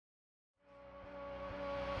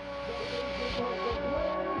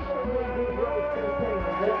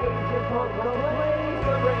agent punk complains,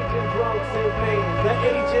 the raging drunks in pain. The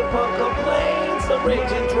agent punk complains, the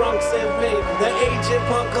raging drunks in pain. The agent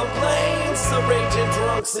punk complains, the raging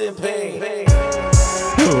drunks in pain.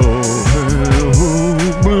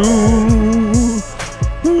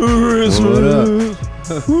 What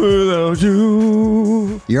up? Without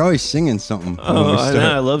you. You're always singing something. Oh,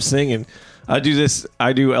 I love singing. I do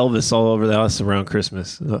Elvis all over the house around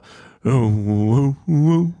Christmas. I'm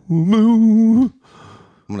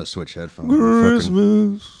gonna switch headphones.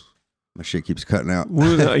 Christmas. My shit keeps cutting out.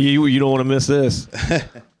 You don't want to miss this.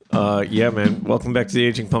 Yeah, man. Welcome back to the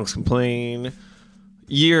Aging Punks Complain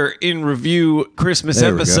Year in Review Christmas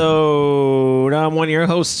There we go. episode. I'm one of your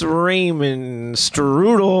hosts, Raymond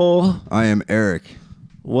Strudel. I am Eric.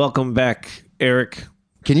 Welcome back, Eric.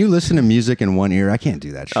 Can you listen to music in one ear? I can't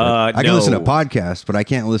do that shit. I can no. listen to podcasts, but I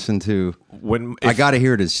can't listen to. I got to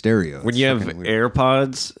hear it as stereo. When It's you have fucking weird.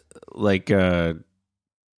 AirPods, like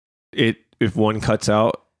if one cuts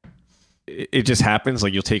out, it just happens.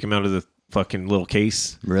 Like you'll take them out of the fucking little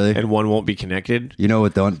case, Really? and one won't be connected. You know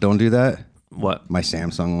what? Don't do that. What? My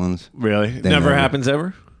Samsung ones. Really? They Never never- happens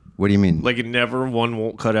ever. What do you mean? Like one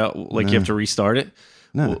won't cut out. Like you have to restart it.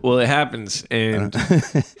 No. Well, it happens, and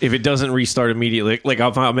if it doesn't restart immediately, like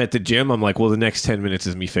if I'm at the gym, I'm like, well, the next 10 minutes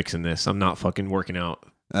is me fixing this. I'm not fucking working out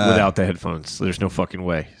without the headphones. There's no fucking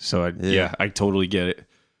way. So I totally get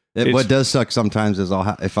it. What does suck sometimes is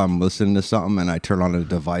if I'm listening to something and I turn on a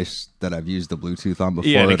device that I've used the Bluetooth on before,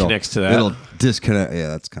 Yeah, and it connects to that. It'll disconnect. Yeah,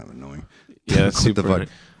 that's kind of annoing. Yeah, that's What the super. fuck? Annoying.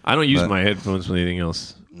 I don't use my headphones with anything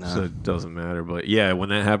else, so it doesn't matter. But yeah, when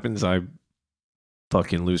that happens, I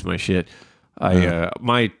fucking lose my shit.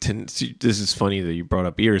 This is funny that you brought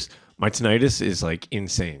up ears. My tinnitus is like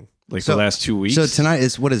insane. Like the last 2 weeks. So tonight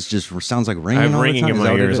is what is just sounds like ringing. I have all the ringing time? in Is my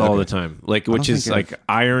that what it ears is? all Okay. the time. Like, which don't is think like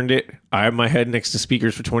I earned it. I have my head next to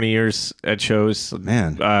speakers for 20 years at shows.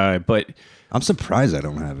 Man. But I'm surprised I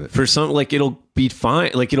don't have it. for some, like it'll be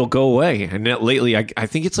fine. Like it'll go away. And that lately, I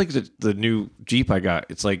think it's like the new Jeep I got.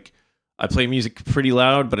 It's like I play music pretty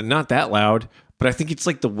loud, but not that loud. But I think it's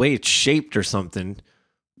like the way it's shaped or something.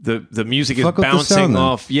 The music is Fuck with the bouncing sound, then.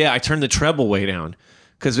 off. Yeah, I turned the treble way down.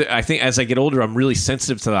 Because I think as I get older, I'm really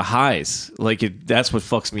sensitive to the highs. Like that's what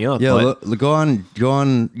fucks me up. Yeah, But- go on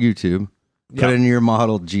YouTube, Yeah. put in your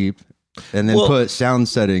model Jeep, and then Well, put sound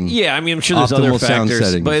setting. yeah, I mean, I'm sure there's optimal other sound factors,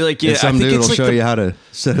 settings. but like, yeah, and some I think dude it's will like show you how to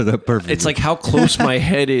set it up perfectly. it's like how close my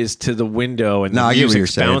head is to the window, and No, the I get what you're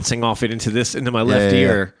music's saying. bouncing off it into my left yeah, yeah.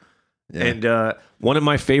 ear. Yeah. And one of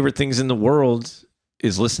my favorite things in the world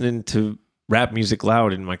is listening to rap music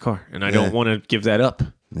loud in my car, and I don't want to give that up.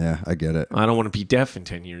 yeah, I get it. I don't want to be deaf in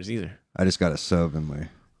 10 years either. I just got a sub in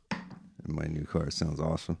my new car. It sounds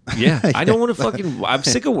awesome. Yeah, I don't want to fucking. I'm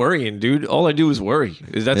sick of worrying, dude. All I do is worry.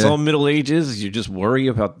 That's Yeah. all middle age is. You just worry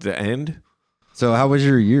about the end. So, how was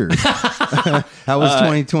your year? How was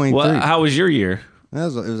 2023? Well, how was your year? it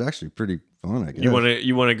was actually pretty fun. I guess.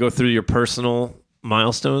 You want to go through your personal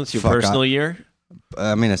milestones, your Fuck, personal year?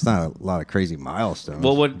 I mean, it's not a lot of crazy milestones.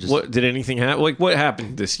 Well, what Just- what did anything happen? Like what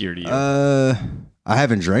happened this year to you? I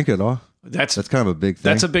haven't drank at all. that's That's kind of a big thing.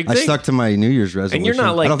 That's a big I thing. stuck to my New Year's resolution. you're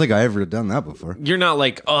not like- I don't think I ever done that before. you're not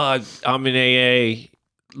like, oh, I'm in AA.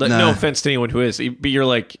 Like, Nah. no offense to anyone who is, but you're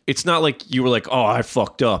like, it's not like you were like, oh, I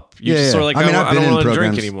fucked up. You just yeah. sort of like, I mean, I've I been don't in want to drink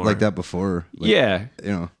programs anymore. like that before. Like, Yeah,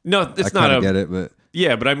 you know, no, I it's not kind a of get it, but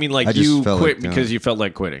yeah, but I mean, like I just you felt quit like, you know. because you felt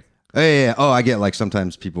like quitting. yeah. Oh, I get like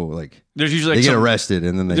sometimes people like There's usually they like get some- arrested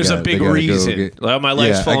and then there's a big reason. Like, my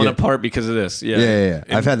life's Yeah, I falling get- apart because of this. Yeah, Yeah.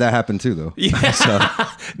 I've had that happen too, though. Yeah. So,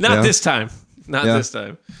 Not Yeah. this time. Not Yeah. this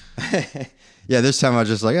time. yeah, this time I was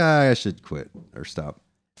just like, I should quit or stop.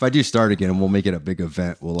 If I do start again, and we'll make it a big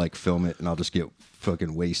event, we'll like film it, and I'll just get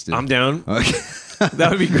fucking wasted. I'm down. Okay. That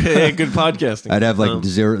would be great. Yeah, good podcasting. I'd have like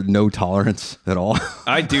no tolerance at all.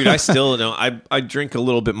 I still know. I drink a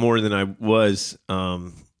little bit more than I was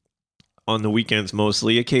on the weekends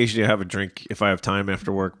mostly. Occasionally I have a drink if I have time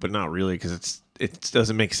after work, but not really because it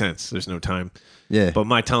doesn't make sense. There's no time. Yeah. But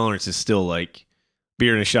my tolerance is still like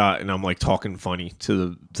beer and a shot, and I'm like talking funny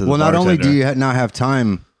to the Well, not only bartender. do you not have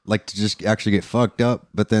time like to just actually get fucked up,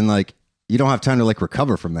 but then like you don't have time to like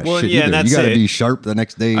recover from that Well, shit yeah, either. that's You got to it. be sharp the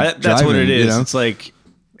next day. That's driving, what it is. You know? It's like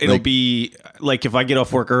it'll Like- be like if I get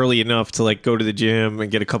off work early enough to like go to the gym and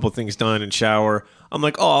get a couple things done and shower, I'm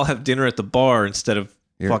like, oh, I'll have dinner at the bar instead of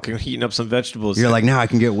fucking heating up some vegetables. You're like, now I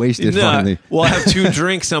can get wasted Nah, finally. well, I have 2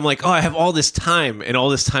 drinks and I'm like, oh, I have all this time, and all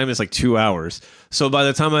this time is like 2 hours. So by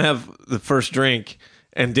the time I have the first drink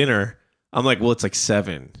and dinner, I'm like, well, it's like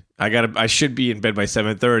 7. I should be in bed by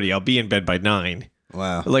 7:30. I'll be in bed by 9.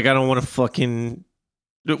 Wow. Like, I don't want to fucking.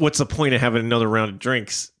 What's the point of having another round of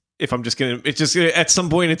drinks if I'm just gonna, it's just gonna, at some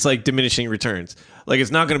point it's like diminishing returns. Like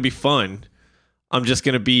it's not gonna be fun. I'm just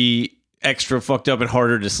gonna be extra fucked up and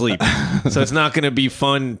harder to sleep. So it's not gonna be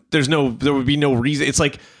fun. There would be no reason. It's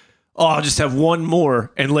like, oh, I'll just have one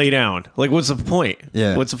more and lay down. Like, what's the point?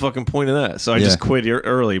 Yeah. What's the fucking point of that? So I just quit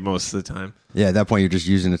early most of the time. Yeah, at that point, you're just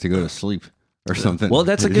using it to go to sleep or something. Well,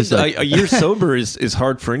 that's a You're good. just like- A year sober is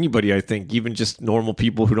hard for anybody. I think even just normal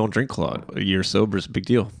people who don't drink a lot. A year sober is a big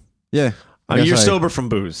deal. yeah. I A guess year I- sober from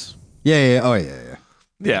booze. Yeah. Oh, yeah.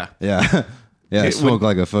 Yeah. Yeah. Yeah. I It smoke would-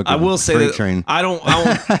 like a fucking I will say freight that train. I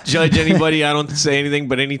won't judge anybody. I don't say anything.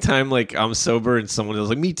 But anytime like I'm sober and someone is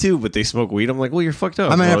like me too, but they smoke weed, I'm like, well, you're fucked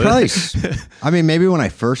up. I mean, bro. I mean, maybe when I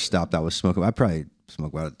first stopped, I was smoking. I probably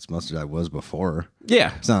smoked about as much as I was before.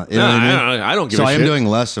 Yeah. It's not. You No, know what I mean? I don't give So a I am shit. doing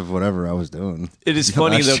less of whatever I was doing. It is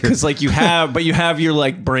funny last though, year. because like you have your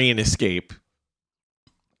like brain escape.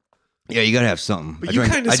 Yeah, you gotta have something. But I you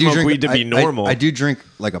drink- kinda I do smoke drink- weed to be normal. I do drink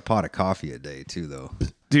like a pot of coffee a day too, though.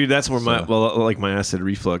 Dude, that's where my So- like my acid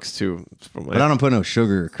reflux too. From my, But I don't put no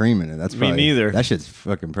sugar or cream in it. That's Me probably, neither. That shit's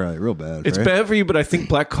fucking probably real bad. it's right? bad for you, but I think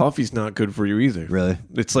black coffee's not good for you either. Really?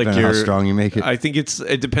 It's like Depending on you're how strong you make it. I think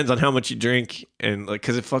it depends on how much you drink and like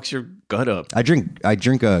because it fucks your gut up. I drink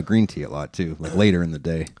green tea a lot too, like later in the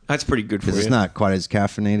day That's pretty good for because you. it's not quite as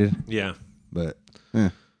caffeinated. Yeah, But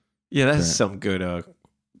yeah, that has some good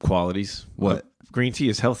qualities. What? Green tea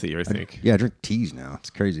is healthier, I think. yeah, I drink teas now. It's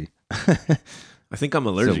crazy. I think I'm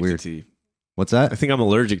allergic to weird. tea. What's I that? think I'm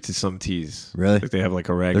allergic to some teas. Really? Like they have like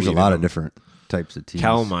a rag. There's a lot of different types of teas.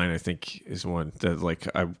 Calamine, I think, is one that like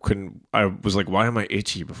I was like, why am I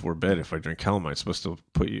itchy before bed if I drink calamine? It's supposed to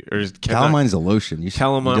put you or is Calamine's a lotion. You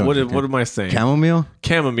calamine? you don't What drink am I saying? chamomile?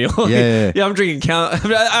 Chamomile. Yeah. I'm drinking that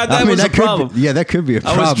I mean, was a that problem. could be, yeah, that could be a I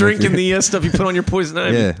problem. was if drinking you're- the stuff you put on your poison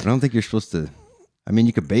ivy. Yeah, I don't think you're supposed to. I mean,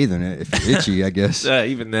 you could bathe in it if you're itchy, I guess.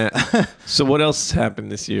 Even that. So what else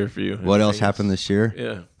happened this year for you? What else Anything happened this year?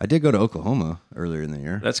 Yeah, I did go to Oklahoma earlier in the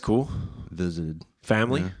year. that's cool. Visited.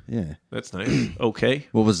 Family. Yeah. That's nice. Okay.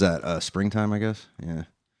 What was that? Springtime, I guess. Yeah.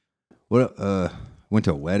 What? Went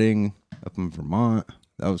to a wedding up in Vermont.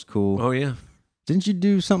 That was cool. Oh yeah. Didn't you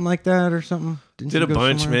do something like that or something? Didn't Did you a go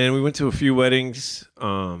bunch, somewhere? man. We went to a few weddings.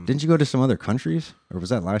 Didn't you go to some other countries, or was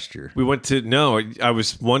that last year? We went to I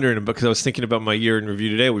was wondering because I was thinking about my year in review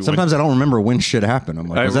today. We Sometimes I don't remember when shit happened. I'm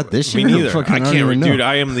like, was that this me year? neither. Fucking, I don't can't, even know. dude.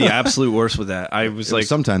 I am the absolute worst with that. I was It was like,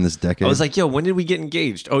 sometime this decade. I was like, yo, when did we get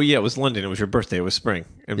engaged? Oh yeah, it was London. It was your birthday. It was spring.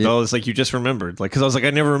 And Yeah. Bella's like, you just remembered, like, because I was like, I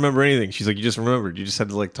never remember anything. She's like, you just remembered. You just had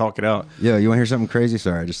to like talk it out. yeah, you want to hear something crazy?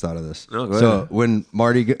 Sorry, I just thought of this. No, go so ahead. when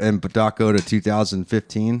Marty and Doc go to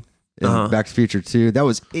 2015 in Back to the Future 2, that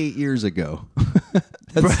was 8 years ago.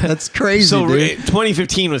 that's crazy, So dude.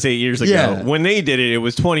 2015 was 8 years ago. Yeah. When they did it, it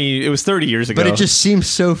was 30 years ago. But it just seems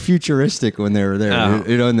so futuristic when they were there, Oh.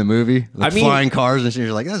 you know, in the movie. Like I mean- flying cars and shit.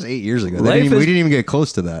 You're like, that was 8 years ago. Life We is- didn't even get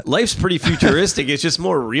close to that. life's pretty futuristic. It's just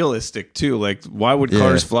more realistic too. Like, why would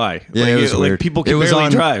cars fly? Yeah, like, it was weird. people It can was barely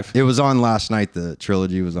on, drive. It was on last night. The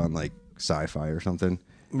trilogy was on like Sci-Fi or something.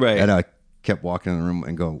 Right. And I kept walking in the room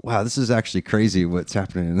and going, wow, this is actually crazy what's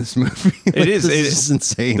happening in this movie. It is. This It is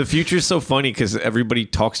insane. The future's so funny because everybody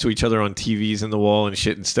talks to each other on TVs in the wall and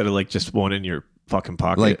shit instead of like just one in your fucking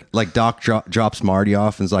pocket. like Doc drops Marty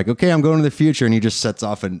off and is like, okay, I'm going to the future. And he just sets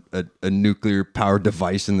off a nuclear powered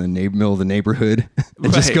device in the middle of the neighborhood.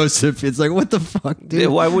 It just Right. goes to, it's like, what the fuck, dude? Yeah,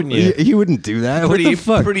 why wouldn't you? He wouldn't do that. What the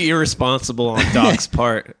fuck? pretty irresponsible on Doc's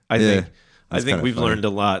part. I think. I That's think kinda we've funny. learned a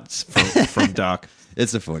lot from Doc.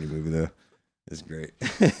 It's a funny movie, though. It's great.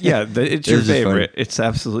 Yeah, it's your It's just favorite. It's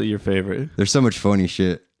absolutely your favorite. There's so much funny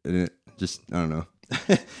shit in it. Just, I don't know.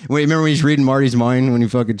 Wait, remember when he's reading Marty's mind when he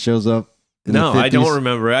fucking shows up? in the No, I 50s? don't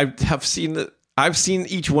remember. I've seen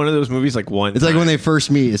each one of those movies like one. It's like when they first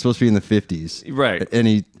meet. It's supposed to be in the 50s. right.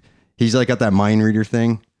 And he's like got that mind reader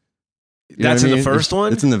thing. You know That's what I in the mean? first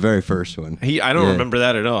one? It's in the very first one. I don't Yeah. remember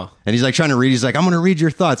that at all. And he's like trying to read. He's like, I'm going to read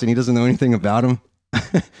your thoughts. And he doesn't know anything about him.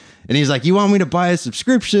 And he's like, you want me to buy a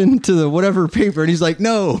subscription to the whatever paper? And he's like,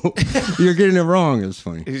 no, you're getting it wrong. It was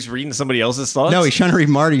funny. He's reading somebody else's thoughts. No, he's trying to read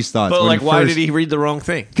Marty's thoughts. But like, why did he read the wrong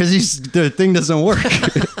thing? Because the thing doesn't work.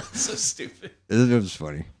 So stupid. It was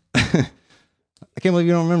funny. I can't believe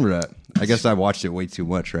you don't remember that. I guess I watched it way too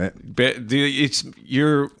much, right? But dude, it's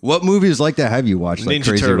your What movies like that have you watched like Ninja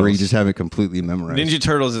crazy where you Turtles. just have it completely memorized? Ninja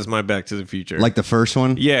Turtles is my Back to the Future. Like the first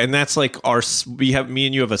one? yeah, and that's like me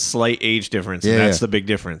and you have a slight age difference. Yeah, and that's yeah. the big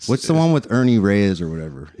difference. What's the one with Ernie Reyes or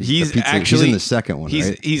whatever? He's the actually he's in the second one,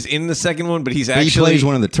 right? He's in the second one, but he's he actually plays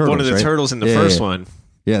one of the turtles, One of the right? turtles in the Yeah, first yeah. one.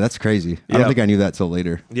 Yeah, that's crazy. I Yeah. don't think I knew that till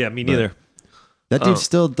later. Yeah, me neither. That dude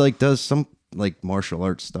still like does some like martial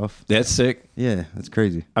arts stuff. That's sick. Yeah, that's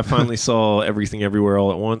crazy. I finally saw Everything Everywhere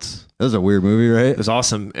All at Once. That was a weird movie, right? It was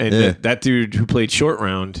awesome. And Yeah. that dude who played Short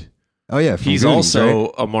Round, Oh yeah, from he's Goonies, also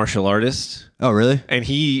right? a martial artist. Oh really? And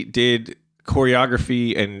he did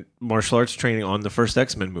choreography and martial arts training on the first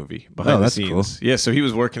X-Men movie behind the that's scenes. cool. Yeah, so he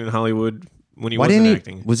was working in Hollywood when he Why wasn't didn't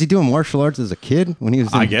acting. he? Was he doing martial arts as a kid when he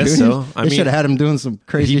was? In I guess Goonies? so. I They mean, should have had him doing some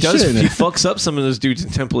crazy He does. shit. He fucks up some of those dudes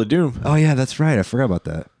in Temple of Doom. Oh yeah, that's right. I forgot about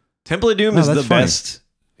that. Temple of Doom Oh, is the that's funny. best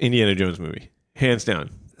Indiana Jones movie, hands down.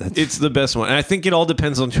 It's the best one. And I think it all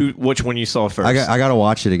depends on which one you saw first. I got to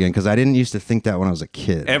watch it again because I didn't used to think that when I was a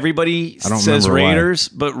kid. Everybody I don't says remember why. Raiders,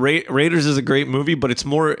 but Raiders is a great movie, but it's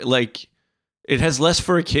more like it has less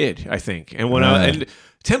for a kid, I think. And and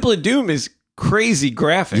Temple of Doom is crazy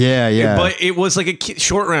graphic. Yeah. But it was like a kid,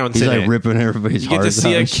 Short Rounds. He's in like it. ripping everybody's You get to hearts see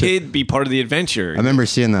out a and shit. kid be part of the adventure. I remember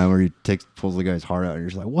seeing that where he pulls the guy's heart out, and you're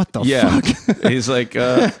just like, "What the Yeah, fuck?" he's like,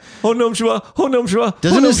 "Oh no, Shua! Oh no, Shua!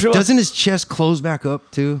 Doesn't his chest close back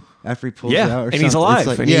up too after he pulls it out? Yeah, or and he's something? alive, It's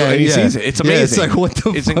like, and he sees it. It's amazing. Yeah, it's like what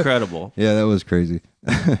the? It's fuck? incredible. Yeah, that was crazy.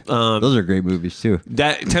 Those are great movies too.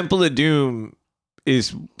 That Temple of Doom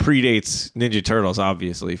predates Ninja Turtles,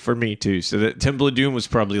 obviously, for me too. So that Temple of Doom was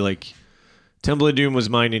probably like Temple of Doom was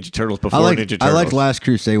my Ninja Turtles before Ninja Turtles. I liked Last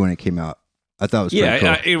Crusade when it came out. I thought it was pretty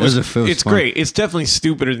cool. it was. It was It's fun. great. It's definitely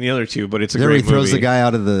stupider than the other two, but it's a There great he throws movie. the guy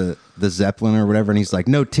out of the Zeppelin or whatever, and he's like,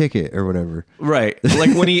 "No ticket" or whatever. Right,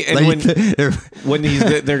 like when he and Like, when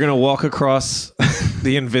they're gonna walk across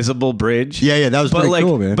the invisible bridge. yeah, that was But pretty like,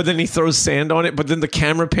 cool, man. but then he throws sand on it. But then the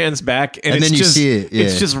camera pans back, and it's then you just see it, yeah.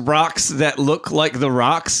 it's just rocks that look like the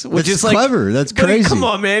rocks, which That's is like clever. That's but crazy. Come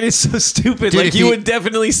on, man, it's so stupid. Dude, like if you you- would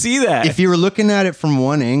definitely see that. if you were looking at it from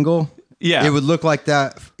one angle, Yeah. it would look like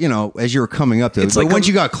that, as you were coming up to it. It's But like once a-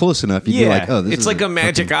 you got close enough, you'd be like, "Oh, this it's is like a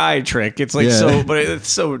magic fucking-" eye trick. It's like Yeah.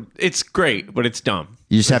 it's great, but it's dumb.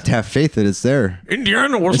 You just have to have faith that it's there.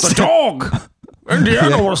 Indiana was the dog.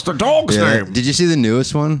 Indiana was the dog's Yeah. name. Did you see the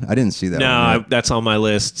newest one? I didn't see that. one No, yet. that's on my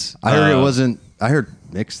list. I heard it wasn't. I heard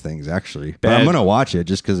mixed things actually, but Bad. I'm gonna watch it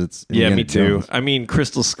just because it's. Yeah, Indiana me too. Jones. I mean,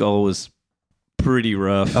 Crystal Skull was pretty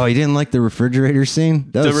rough. Oh, you didn't like the refrigerator scene?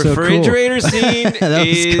 That The was so cool. refrigerator scene that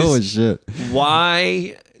is was cool as shit.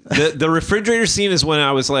 why the refrigerator scene is when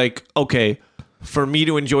I was like, okay, for me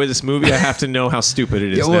to enjoy this movie, I have to know how stupid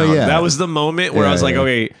it is Yeah, well, now. yeah. That was the moment where I Yeah, was like, yeah.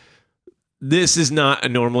 okay, this is not a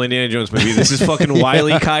normal Indiana Jones movie. This is fucking Wile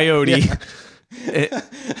E. Coyote.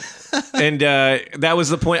 And that was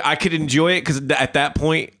the point. I could enjoy it because at that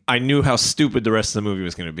point, I knew how stupid the rest of the movie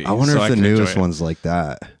was going to be. I wonder So if the could enjoy newest it. one's like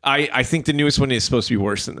that. I think the newest one is supposed to be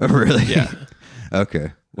worse than that. Really? Yeah.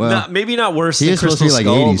 Okay. Well, Maybe not worse he than is supposed Crystal to be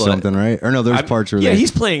like Skull, 80 but something, right? Or no, there's I'm- parts where yeah, they,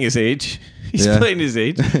 he's playing his age. He's Yeah. playing his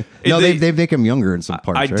age. no, They- they make him younger in some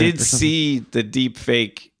parts. I right? did Or something? see the deep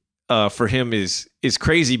fake for him is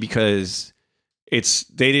crazy because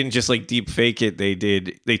they didn't just like deep fake it.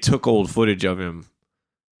 They took old footage of him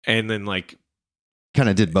and then like Kind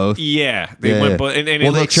of did both. yeah they Yeah, went yeah. but and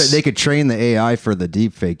Well, it looks they could train the AI for the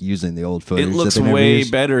deep fake using the old footage. it that looks they never way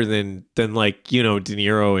used. better than like De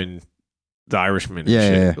Niro and The Irishman. And Yeah,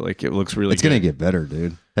 shit. yeah. Like it looks really. It's gonna good. get better,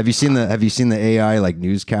 dude. Have you seen the AI like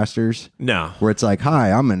newscasters no. where it's like,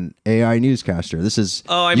 "Hi, I'm an AI newscaster. This is."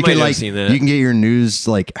 Oh, I you might can, have like, seen that. You can get your news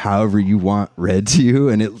like however you want read to you,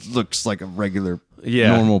 and it looks like a regular,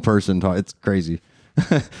 Yeah. normal person talk. It's crazy.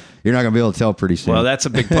 You're not gonna be able to tell pretty soon. Well, that's a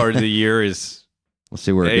big part of the year is we'll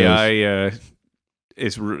see where it goes. AI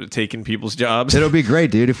is taking people's jobs. It'll be great,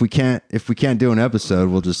 dude. If we can't do an episode,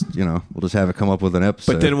 we'll just have it come up with an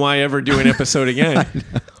episode. But then why ever do an episode again?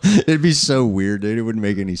 It'd be so weird, dude. It wouldn't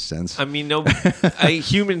make any sense. I mean,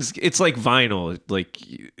 humans. It's like vinyl. Like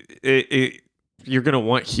you're gonna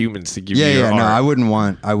want humans to give you your art. No,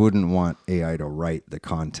 I wouldn't want AI to write the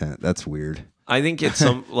content. That's weird. I think it's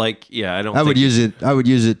some like I don't. I would think- use it. I would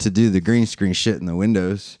use it to do the green screen shit in the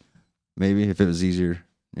windows. Maybe if it was easier,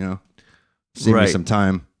 save me Right. some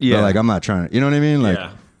time. Yeah. But, like I'm not trying to. You know what I mean? Like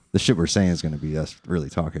Yeah. the shit we're saying is going to be us really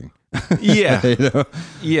talking. Yeah, You know?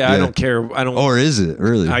 yeah. I don't care. I don't. Or is it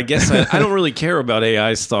really? I guess I don't really care about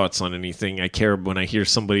AI's thoughts on anything. I care when I hear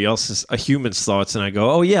somebody else's, a human's thoughts, and I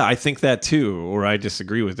go, "Oh yeah, I think that too," or I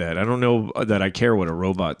disagree with that. I don't know that I care what a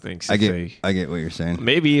robot thinks. I if get what you're saying.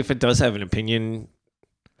 maybe if it does have an opinion.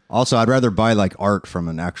 Also, I'd rather buy like art from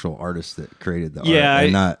an actual artist that created the Yeah, art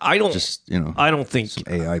and not I don't- just I don't think some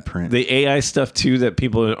AI print. the AI stuff too that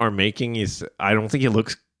people are making is. I don't think it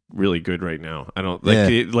looks really good right now. I don't like. yeah.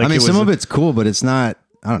 It, like I mean, it was, some of it's cool, but it's not.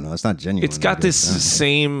 I don't know. It's not genuine. It's got I this guess.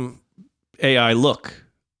 same AI look.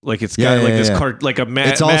 Like it's got like this yeah. cart, like a Mad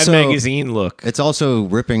It's also- Magazine look. It's also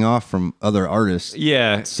ripping off from other artists.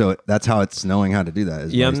 Yeah. So that's how it's knowing how to do that.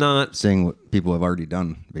 Is Yeah, by I'm not. saying what people have already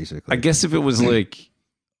done, basically. I guess if it was like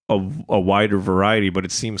a wider variety, but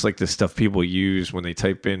it seems like the stuff people use when they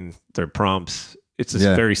type in their prompts, it's a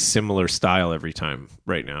Yeah. very similar style every time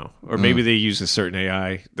right now. Or maybe they use a certain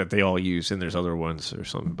AI that they all use and there's other ones or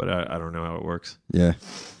something, but I don't know how it works. Yeah.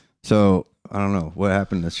 So I don't know what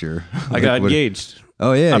happened this year. I got What- engaged.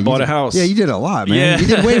 Oh yeah, I you bought did- a house. Yeah, you did a lot, man. Yeah.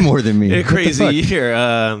 You did way more than me. A What the crazy fuck?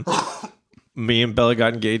 year. Me and Bella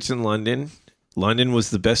got engaged in London. London was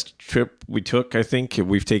the best trip we took, I think.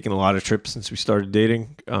 We've taken a lot of trips since we started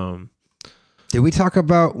dating. Did we talk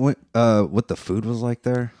about what the food was like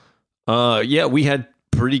there? Yeah, we had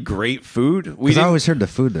pretty great food. We Because I didn't, always heard the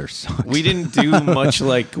food there sucks. we didn't do much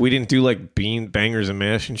we didn't do like bean bangers and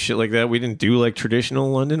mash and shit like that. We didn't do like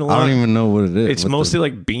traditional London a lot. I don't even know what it is. It's What mostly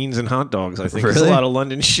like beans and hot dogs. I think it's Really? a lot of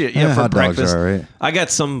London shit. Yeah, for hot dogs breakfast. are all right. I got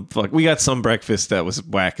some. We got some breakfast that was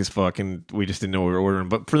whack as fuck, and we just didn't know what we were ordering.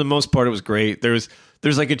 But for the most part, it was great. There's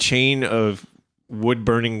like a chain of wood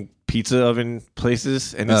burning pizza oven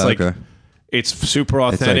places, and it's okay. it's super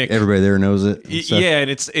It's authentic. like everybody there knows it. and stuff. Yeah, and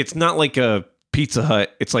it's not like a Pizza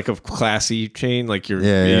Hut. It's like a classy chain. Like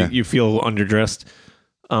Yeah. you feel underdressed.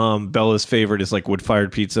 Bella's favorite is like wood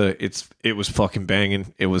fired pizza. It was fucking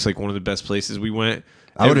banging. It was like one of the best places we went.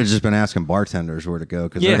 I would have just been asking bartenders where to go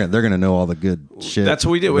because Yeah. they're gonna know all the good shit. That's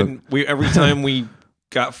what we did. When every time we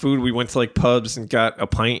got food, we went to like pubs and got a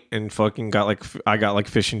pint and fucking I got like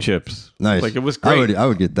fish and chips. Nice. Like it was great. I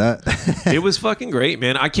would get that. It was fucking great,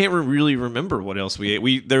 man. I can't really remember what else we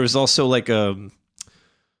ate. There was also like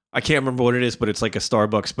I can't remember what it is, but it's like a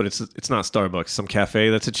Starbucks, but it's not Starbucks. Some cafe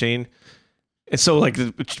that's a chain. And so like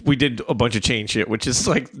we did a bunch of chain shit, which is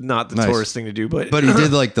like not the Nice. tourist thing to do, but But he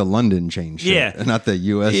did like the London chain shit, Yeah. not the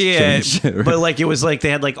U.S. yeah, chain shit. right? but like it was like they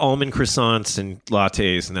had like almond croissants and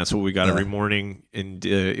lattes, and that's what we got Yeah. every morning, and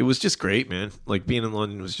it was just great, man. Like being in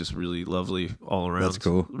London was just really lovely all around. That's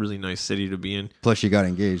cool. Really nice city to be in. Plus, you got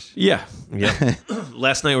engaged. Yeah.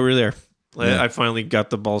 Last night we were there. Yeah. I finally got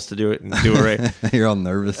the balls to do it and do it right. You're all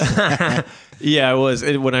nervous. Yeah, I was.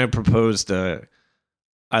 When I proposed,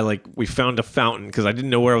 we found a fountain because I didn't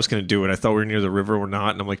know where I was going to do it. I thought we were near the river or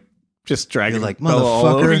not, and I'm like just dragging You're like, Bella all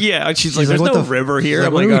over. "Motherfucker." Yeah, and she's She's like, "There's "What no the river She's here."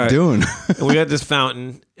 I'm what like, are "All we right." doing? And we got this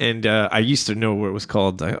fountain, and I used to know what it was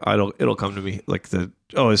called. It'll come to me like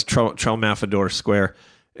it's Tralmafador Square,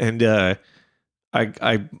 and I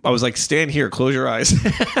was like, stand here, close your eyes,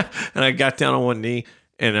 and I got down on one knee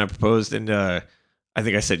and I proposed, and I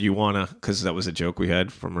think I said you wanna, because that was a joke we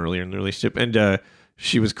had from earlier in the relationship, and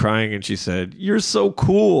she was crying and she said, "You're so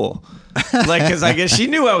cool," like because I guess she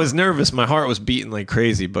knew I was nervous. My heart was beating like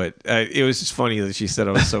crazy, but it was just funny that she said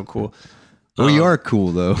I was so cool. Well, you are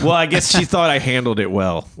cool though. Well, I guess she thought I handled it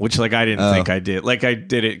well, which like I didn't Oh. think I did. Like I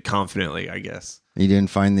did it confidently, I guess. You didn't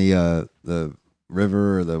find the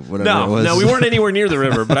river or the whatever it was. No, we weren't anywhere near the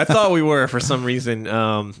river, but I thought we were for some reason.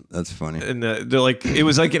 That's funny. And they're like, it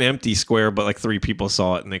was like an empty square, but like 3 people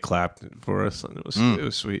saw it and they clapped for us, and it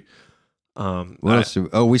was sweet. What else?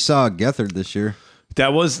 We saw Gethard this year.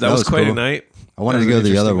 That was was quite a cool. night. I wanted That to was go to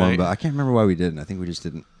an the other interesting one, night. but I can't remember why we didn't. I think we just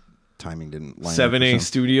didn't. Timing didn't line up. or 7A something.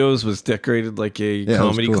 Studios was decorated like a Yeah, it was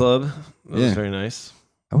comedy cool. club. That was Yeah. very nice.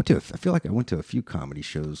 I feel like I went to a few comedy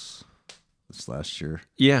shows this last year.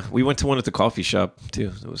 Yeah, we went to one at the coffee shop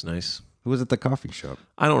too. It was nice. Who was at the coffee shop?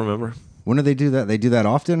 I don't remember. When do they do that? They do that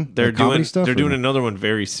often? They're Like comedy doing stuff. They're or- doing another one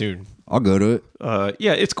very soon. I'll go to it.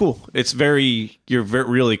 Yeah, it's cool. It's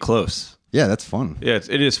really close. Yeah, that's fun. Yeah,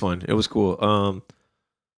 it is fun. It was cool.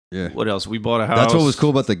 Yeah. What else? We bought a house. That's what was cool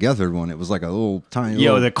about the Gethard one. It was like a little tiny.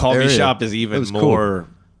 Yo, little the coffee area. shop is It even was cool. more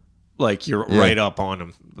like you're Yeah. right up on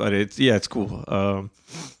them. But it's cool. I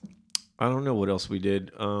don't know what else we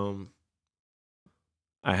did.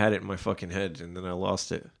 I had it in my fucking head and then I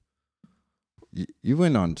lost it. You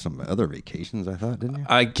went on some other vacations, I thought, didn't you?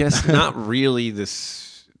 I guess not really.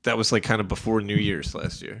 That was like kind of before New Year's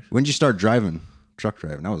last year. When did you start driving? Truck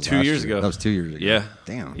driving? That was 2 last years year. ago. That was 2 years ago. Yeah.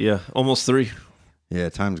 Damn. Yeah, almost 3. Yeah,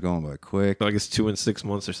 time's going by quick. I guess 2 and 6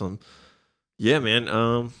 months or something. Yeah,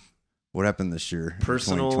 man. What happened this year? in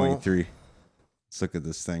Personal- 2023. Let's look at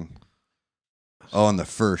this thing. Oh, on the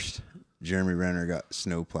 1st, Jeremy Renner got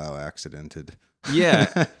snowplow accidented.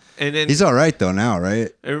 Yeah, and then He's all right though now, right?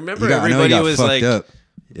 I remember I know he everybody got was fucked like, up.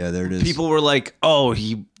 Yeah, there it is. people were like, "Oh,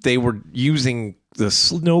 they were using the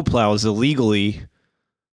snow plows illegally,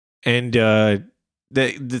 and the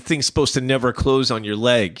thing's supposed to never close on your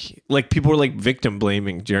leg." Like people were like victim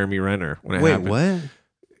blaming Jeremy Renner when it Wait, happened. what?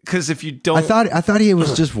 because if you don't, I thought he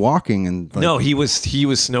was just walking and like, no, he was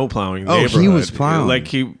snow plowing. Oh, he was plowing. Like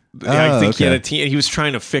I think he had okay. a team. He was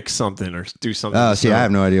trying to fix something or do something. Oh, see, So, I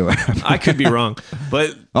have no idea what happened. I could be wrong,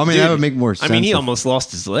 but I mean, dude, that would make more sense. I mean, he if- almost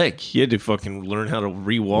lost his leg. He had to fucking learn how to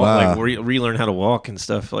rewalk, Wow. like relearn how to walk and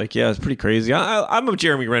stuff. Like, yeah, it's pretty crazy. I'm a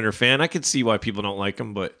Jeremy Renner fan. I could see why people don't like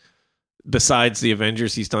him, but besides the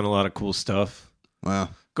Avengers, he's done a lot of cool stuff. Wow.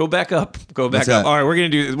 Go back up. Go back What's up. that? All right, we're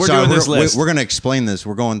doing Sorry, this list. We're gonna explain this.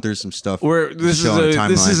 We're going through some stuff. This showing a is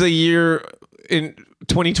timeline. a year in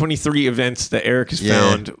 2023 events that Eric has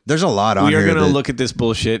found. There's a lot on We are here. going to that- look at this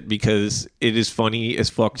bullshit because it is funny as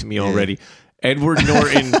fuck to me already. Edward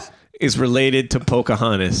Norton is related to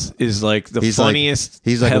Pocahontas. Is like the He's funniest.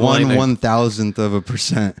 He's like headline one 1,000th of a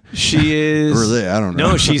percent. She is. Really? I don't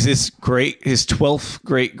know. No, she's his 12th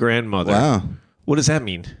great grandmother. Wow. What does that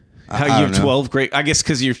mean? How I you don't have know. 12 great? I guess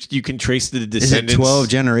because you can trace the Is it descendants. 12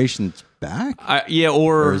 generations back? Yeah,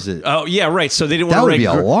 or Or is it- Oh, yeah, right. So they didn't That want would to be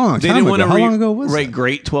a long They time didn't want ago. to How long ago was write that?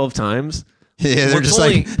 great 12 times. Yeah, they're Well, just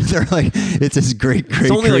like they're like it's his great.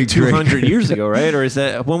 It's only like 200 great. years ago, right? Or is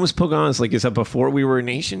that when was Pocahontas? Like, is that before we were a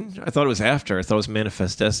nation? I thought it was after. I thought it was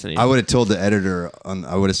Manifest Destiny. I would have told the editor.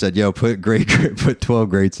 I would have said, "Yo, put 12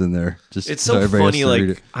 greats in there." Just it's so everybody has funny. to read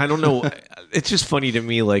Like, it. I don't know. It's just funny to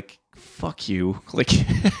me. Like, fuck you. Like,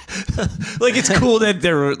 like it's cool that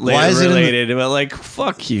they're Why is it in the- related, but like,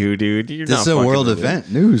 fuck you, dude. You're This not is a fucking world related.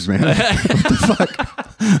 event news, man. What the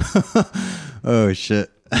fuck? Oh shit.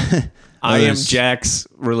 I am There's- Jack's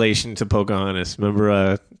relation to Pocahontas.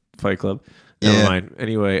 Remember Fight Club? Never Yeah. mind.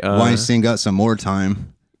 Anyway, Weinstein got some more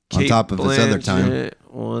time on Kate top of his other time. Blanchett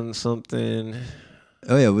won something.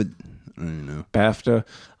 Oh yeah, I don't know. BAFTA.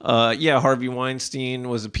 Yeah, Harvey Weinstein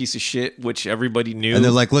was a piece of shit, which everybody knew. And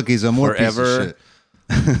they're like, "Look, he's a more Forever. piece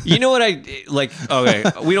of shit." You know what I like? Okay,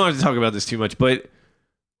 we don't have to talk about this too much, but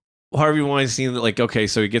Harvey Weinstein, like, okay,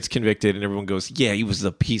 so he gets convicted, and everyone goes, "Yeah, he was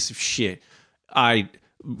a piece of shit."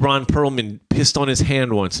 Ron Perlman pissed on his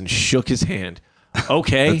hand once and shook his hand.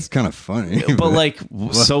 Okay. That's kind of funny. But like,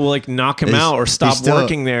 so like, knock him He's- out or stop he's still-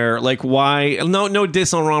 working there. Like, why? No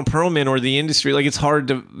diss on Ron Perlman or the industry. Like, it's hard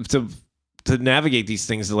to navigate these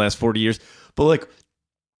things the last 40 years. But like,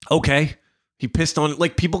 okay, he pissed on.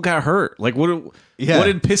 Like, people got hurt. Like, what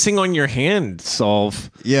did pissing on your hand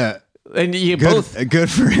solve? yeah, And you good, both. good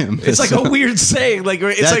for him. It's like a weird saying. Like,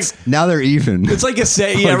 it's That's, like. now they're even. It's like a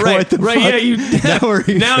say, yeah, Like, right, what the right, fuck? yeah. You Now we're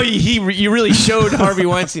even. now you really showed Harvey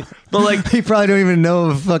Weinstein, but like he probably don't even know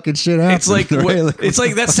if fucking shit happened. it's like right? it's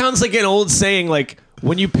like that sounds like an old saying. Like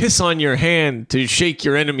when you piss on your hand to shake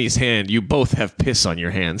your enemy's hand, you both have piss on your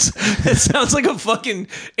hands. It sounds like a fucking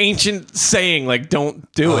ancient saying. Like don't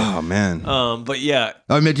do it. Oh man. But yeah,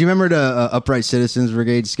 I mean, do you remember the Upright Citizens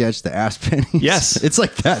Brigade sketch, the ass pennies? Yes. It's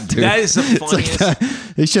like that, dude. That is the It's like funniest.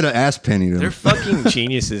 that. They should have ass pennied they're him. fucking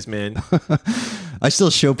geniuses, man. I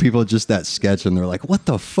still show people just that sketch, and they're like, "What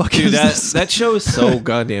the fuck Dude, is that this?" that show is so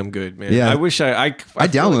goddamn good, man. Yeah. I wish I I feel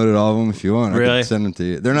like downloaded all of them if you want. I Really? can send them to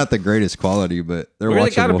you. They're not the greatest quality, but they're They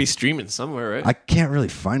got to watchable. be streaming somewhere, right? I can't really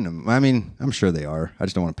find them. I mean, I'm sure they are. I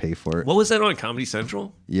just don't want to pay for it. What was that on Comedy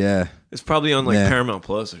Central? Yeah, It's probably on like Yeah. Paramount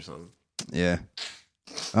Plus or something. yeah.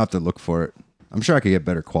 I'll have to look for it. I'm sure I could get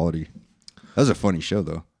better quality. That was a funny show,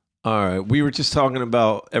 though. All right, we were just talking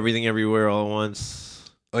about Everything Everywhere All at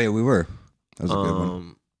Once. Oh yeah, we were. That was a good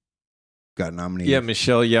one. Got nominated. Yeah,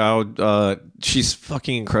 Michelle Yeoh, she's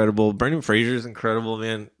fucking incredible. Brendan Fraser's incredible,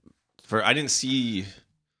 man. I didn't see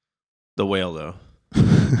The Whale though.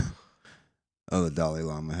 Oh, the Dalai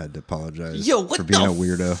Lama had to apologize. Yo, what for being the a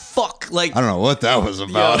weirdo. fuck? Like, I don't know what that was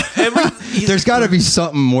about. yo, There's got to be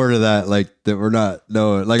something more to that, like that we're not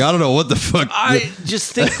knowing. Like I don't know what the fuck. I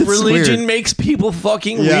just think It's religion weird. makes people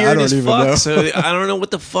fucking Yeah, I weird don't as even fuck. know. So I don't know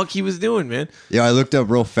what the fuck he was doing, man. Yeah, I looked up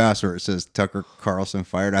real fast where it says Tucker Carlson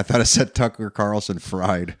fired. I thought it said Tucker Carlson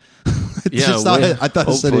fried. Yeah, I thought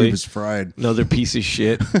it said hopefully. he was fried. Another piece of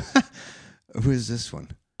shit. Who is this one?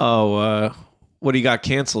 Oh, what he got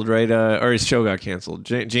canceled, right? Or his show got canceled.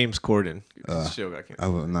 James Corden. His show got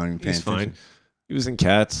canceled. I'm not even paying He's fine. attention. He was in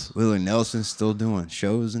Cats. Willie Nelson's still doing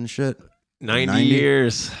shows and shit. 90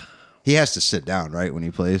 years. He has to sit down, right, when he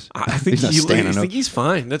plays. I think He's not standing up. he's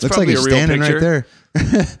fine. That's Looks like probably he's a real standing picture.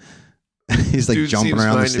 right there. He's like Dude jumping seems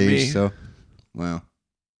around the fine to me. stage. So, wow.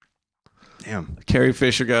 Damn. Carrie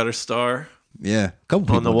Fisher got her star Yeah. A couple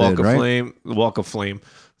people on the Walk did, of right? Flame. The Walk of Flame.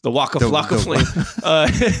 The Walk of The- Flock of the-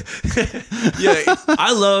 Flame. Yeah,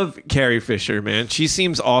 I love Carrie Fisher, man. She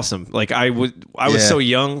seems awesome. Like I was Yeah. so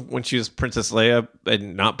young when she was Princess Leia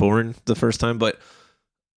and not born the first time, but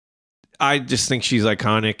I just think she's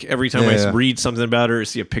iconic. Every time I Yeah. read something about her or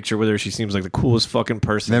see a picture with her, she seems like the coolest fucking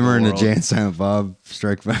person. Remember in in the the Jay world. and Silent Bob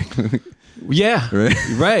Strike Back movie? Yeah, Right?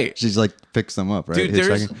 right. She's like picks them up, right? Dude,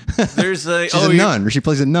 there's a She's a nun, or she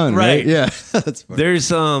plays a nun, right? Right. Yeah, that's funny.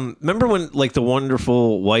 There's remember when like the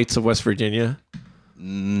Wonderful Whites of West Virginia?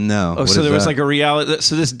 No. Oh, what so is there was that? like a reality.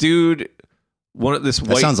 So this dude, this That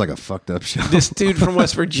white, sounds like a fucked up show. this dude from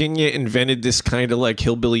West Virginia invented this kind of like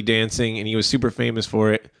hillbilly dancing, and he was super famous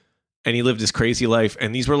for it. And he lived this crazy life,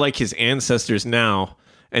 and these were like his ancestors now.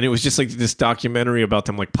 And it was just like this documentary about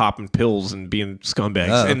them like popping pills and being scumbags.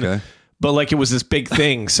 Oh, And okay. but like it was this big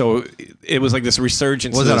thing, so it was like this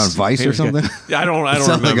resurgence. Was of that this on Vice or famous guy. something? I don't It sounds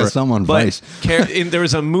like remember. a something on But Vice. there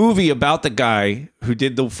was a movie about the guy who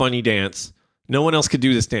did the funny dance. No one else could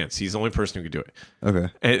do this dance. He's the only person who could do it.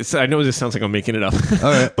 Okay. And I know this sounds like I'm making it up. All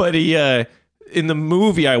right. But he in the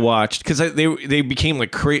movie I watched, because they became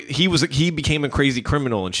like he became a crazy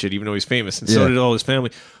criminal and shit, even though he's famous, and so Yeah. did all his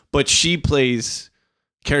family. But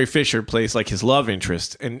Carrie Fisher plays like his love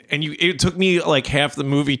interest, and it took me like half the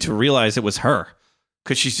movie to realize it was her,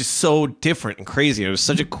 because she's just so different and crazy. It was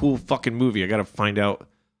such a cool fucking movie. I got to find out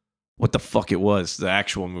what the fuck it was, the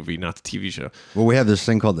actual movie, not the TV show. Well, we have this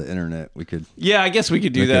thing called the internet. We could. Yeah, I guess we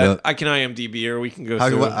could do Look it that. up. I can IMDb, or we can go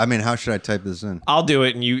through it. How should I type this in? I'll do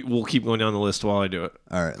it, and we'll keep going down the list while I do it.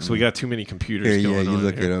 All right. So we got too many computers Here, going yeah, you on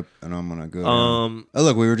look here. it up, and I'm gonna go. Down. Oh,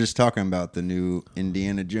 look, we were just talking about the new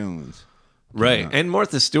Indiana Jones. Right. And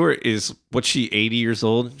Martha Stewart is, what's she, 80 years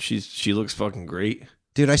old? She looks fucking great.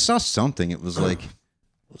 Dude, I saw something. It was like,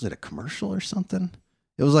 was it a commercial or something?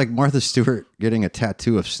 It was like Martha Stewart getting a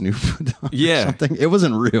tattoo of Snoop. Or Yeah. something. It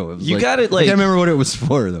wasn't real. It was You like, got it, I like- can't remember what it was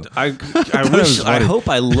for though. I it wish, was I funny. hope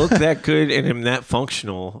I look that good and am that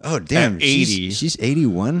functional. Oh damn, at 80. She's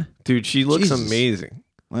 81. Dude, she looks Jesus. amazing.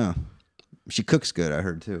 Wow, she cooks good. I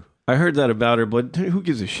heard too. I heard that about her, but who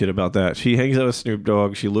gives a shit about that? She hangs out with Snoop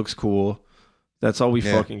Dogg. She looks cool. That's all we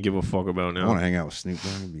Yeah. fucking give a fuck about I want now. to hang out with Snoop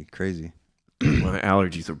Dogg. It'd be crazy. My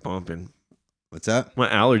allergies are bumping. What's that? My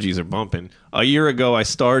allergies are bumping. A year ago, I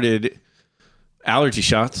started allergy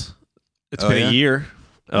shots. It's Oh, been yeah? a year.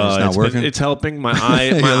 it's not working? It's helping. My eye.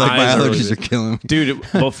 You're My like, my eyes allergies are are killing me. dude.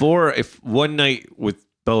 Before, if one night with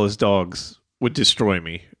Bella's dogs would destroy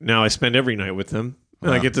me, now I spend every night with them,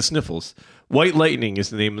 and I Wow. get the sniffles. White Lightning is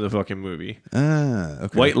the name of the fucking movie. Ah,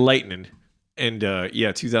 okay. White Lightning, and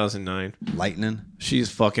 2009. Lightning. She's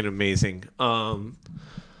fucking amazing.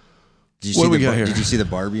 Did you What see do we the got here? Did you see the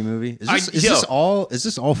Barbie movie? Is I- this, is yo.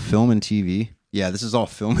 this all film and TV? Yeah, this is all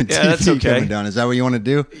film and Yeah, TV that's okay. coming down. Is that what you want to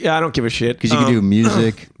do? Yeah, I don't give a shit. Because you could do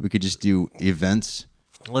music. We could just do events.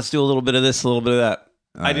 Let's do a little bit of this, a little bit of that.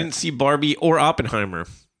 I right. didn't see Barbie or Oppenheimer.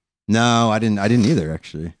 No, I didn't either,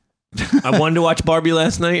 actually. I wanted to watch Barbie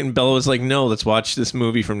last night, and Bella was like, "No, let's watch this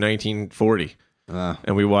movie from 1940."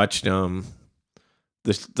 And we watched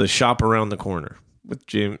the Shop Around the Corner with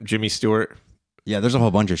Jimmy Stewart. Yeah, there's a whole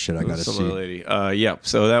bunch of shit I got to Some see. other lady. Yeah,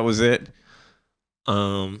 so that was it.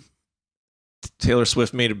 Taylor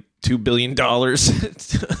Swift made $2 billion or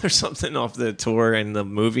something off the tour and the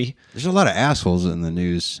movie. There's a lot of assholes in the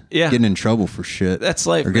news Yeah. getting in trouble for shit. That's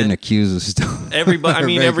life, or getting man. accused of stuff. Everybody, I Or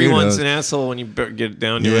mean, fake everyone's weirdos. an asshole when you get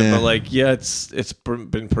down to it. Yeah. But like, yeah, it's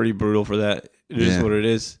been pretty brutal for that. It is Yeah. what it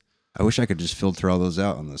is. I wish I could just filter all those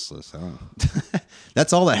out on this list. I don't know.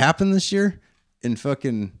 That's all that happened this year in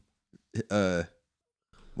fucking what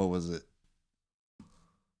was it?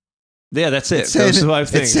 Yeah, that's it. It's saying, Those are 5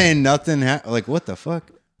 things. it's saying nothing. Like what the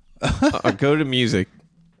fuck? Go to music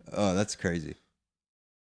Oh, that's crazy.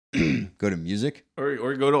 Go to music.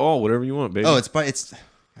 or go to all, whatever you want, baby. Oh, it's God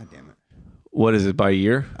damn it. What is it by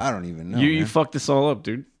year? I don't even know. you man. fucked this all up,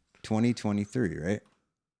 dude. 2023, right?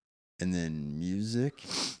 And then music.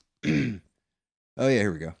 Oh yeah,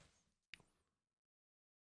 here we go.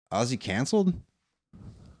 Ozzy canceled?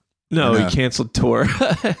 No, No. he canceled tour.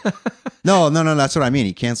 No, that's what I mean.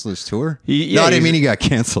 He canceled his tour. No, I he's- didn't mean he got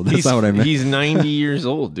canceled. That's not what I meant. He's 90 years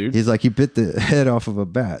old, dude. He's like he bit the head off of a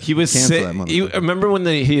bat. He was Cancel sick. that motherfucker. Remember when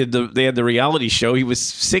they had the reality show? He was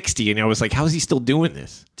 60, and I was like, "How is he still doing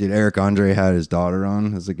this?" Did Eric Andre had his daughter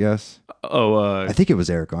on as a guest? Oh, I think it was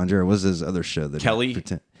Eric Andre. Or was his other show that Kelly?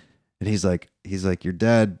 And he's like, your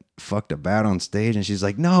dad fucked a bat on stage, and she's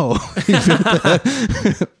like, no. He bit the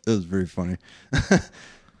head. It was very funny.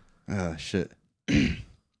 Oh shit.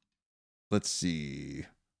 Let's see.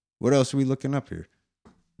 What else are we looking up here?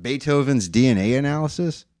 Beethoven's DNA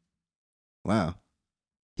analysis. Wow.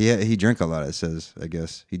 He drank a lot, it says, I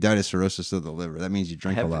guess. He died of cirrhosis of the liver. That means you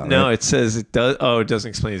drink a lot, no, right? it says it does. Oh, it doesn't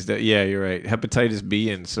explain his death. Yeah, you're right. Hepatitis B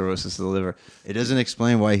and cirrhosis of the liver. It doesn't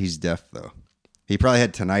explain why he's deaf, though. He probably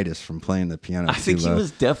had tinnitus from playing the piano. I think too he loud.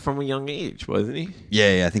 was deaf from a young age, wasn't he?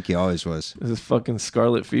 Yeah, I think he always was. This is fucking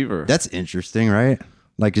scarlet fever. That's interesting, right?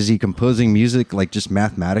 Like, is he composing music like just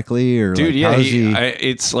mathematically, or Dude, like, yeah, how is he?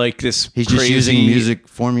 it's like this. He's crazy, just using music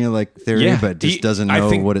formulaic theory, Yeah, but just doesn't I know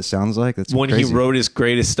think what it sounds like. That's When crazy. he wrote his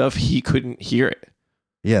greatest stuff, he couldn't hear it.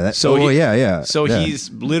 Yeah. That, So he- yeah. So yeah.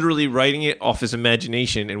 he's literally writing it off his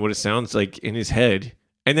imagination and what it sounds like in his head,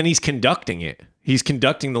 and then he's conducting it. He's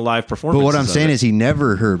conducting the live performance. But what I'm saying is, he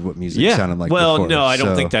never heard what music sounded like. Well, before, no, I don't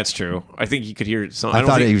so think that's true. I think he could hear it. I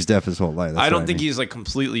thought he was deaf his whole life. That's I what don't think mean. he's like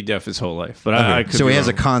completely deaf his whole life, but Okay. I could so be he has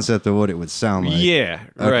a wrong. concept of what it would sound like. Yeah,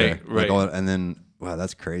 Okay. right. And then, wow,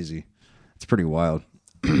 that's crazy. It's pretty wild.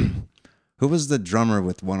 Who was the drummer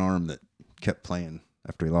with one arm that kept playing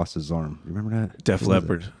after he lost his arm? You remember that? Def Who was it?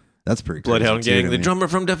 Leppard, That's pretty crazy. Bloodhound too, to Gang. The me. drummer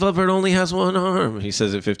from Def Leppard only has one arm. He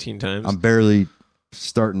says it 15 times. I'm barely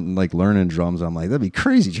starting like learning drums. I'm like, that'd be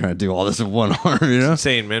crazy trying to do all this with one arm, you know? I'm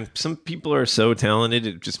saying, man, some people are so talented.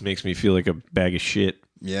 It just makes me feel like a bag of shit.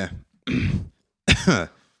 Yeah.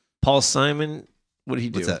 Paul Simon, what did he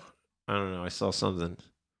do? What's that? I don't know. I saw something.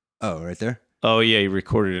 Oh, right there. Oh yeah, he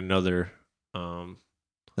recorded another.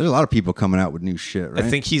 There's a lot of people coming out with new shit, right? I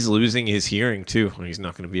think he's losing his hearing too. He's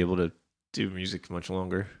not going to be able to do music much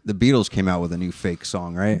longer. the Beatles came out with a new fake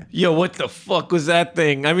song, right? Yo, what the fuck was that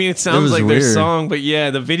thing? I mean, it sounds was like their weird. song, but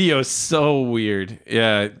yeah, the video is so weird.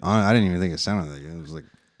 Yeah, I didn't even think it sounded like it. It was like,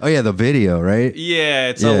 oh yeah, the video, right? yeah,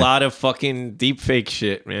 it's Yeah. a lot of fucking deep fake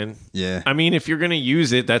shit, man. Yeah. I mean, if you're gonna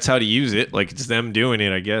use it, that's how to use it. Like it's them doing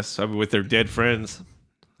it, I guess, I mean, with their dead friends.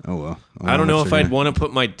 Oh well. I don't know if I'd want to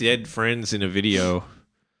put my dead friends in a video.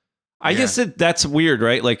 I guess that's weird,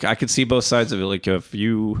 right? Like I could see both sides of it. Like if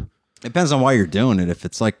you, Depends on why you're doing it. If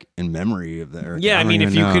it's like in memory of the. yeah, I don't mean,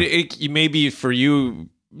 if even you know. could, maybe for you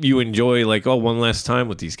enjoy like, oh, one last time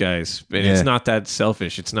with these guys, and Yeah. it's not that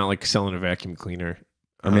selfish. It's not like selling a vacuum cleaner.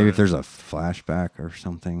 or maybe if there's a flashback or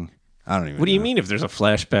something. I don't even. What do you know. mean if there's a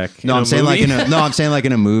flashback? No, in I'm a saying like movie? I'm saying like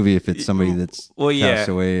in a movie if it's somebody that's Well, yeah. passed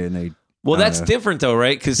away and they. Well, I don't that's know. different though,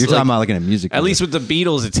 right? Because You're talking about like in a music. at video. least with the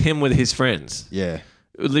Beatles, it's him with his friends. Yeah.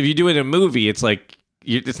 If you do it in a movie, it's like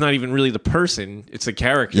it's not even really the person; it's a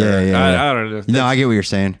character. Yeah. I don't know. No, I get what you're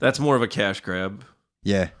saying. That's more of a cash grab.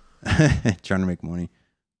 Yeah. Trying to make money.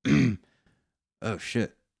 Oh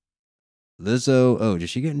shit. Lizzo. Oh, did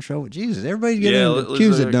she get in trouble? Jesus, everybody's getting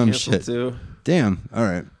accused of dumb shit. Too. Damn. All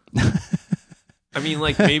right. I mean,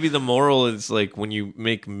 like maybe the moral is like when you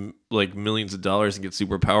make like millions of dollars and get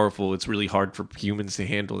super powerful, it's really hard for humans to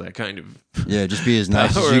handle that kind of Yeah, just be as nice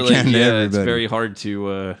as power. you Like, can to yeah, everybody. it's very hard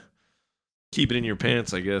to keep it in your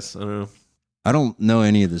pants. I guess I don't know. I don't know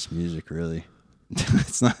any of this music really.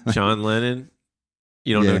 It's not. John Lennon.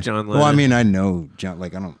 You don't Yeah. know John Lennon? Well, I mean, I know John.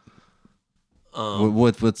 Like, I don't. Um,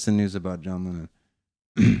 What's the news about John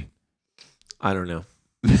Lennon? I don't know.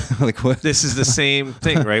 Like what? This is the same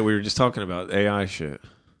thing, right? We were just talking about AI shit.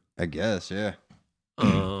 I guess. Yeah.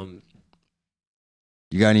 Um,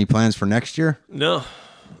 You got any plans for next year? no.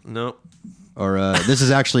 Or this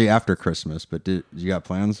is actually after Christmas, but you got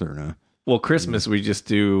plans or no? Well, Christmas we just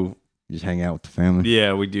do. You just hang out with the family.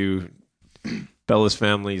 Yeah, we do. Bella's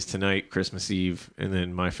family's tonight, Christmas Eve, and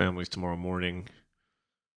then my family's tomorrow morning.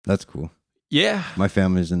 That's cool. Yeah, My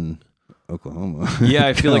family's in Oklahoma. yeah.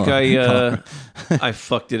 I feel like Colorado. I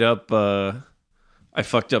fucked it up. I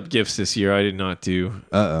fucked up gifts this year. I did not do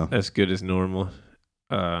Uh-oh. as good as normal.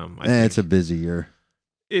 I think It's a busy year.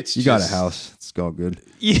 it's You got a just- house. It's all good.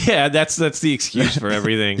 Yeah, that's the excuse for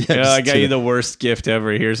everything. Yeah, Yeah, just I got do you it. the worst gift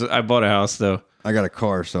ever. I bought a house though. I got a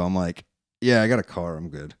car, so I'm like, yeah, I got a car. I'm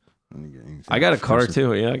good. I didn't get anything I got a car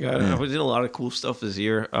expensive. too. Yeah, I got. Yeah. I did a lot of cool stuff this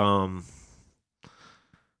year.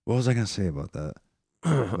 What was I gonna say about that?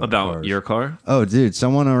 About cars. your car. Oh, dude,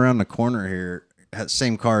 someone around the corner here,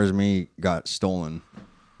 same car as me, got stolen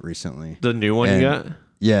recently. The new one you And- got.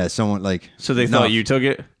 Yeah, someone like. So they No. thought you took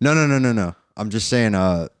it. No. I'm just saying,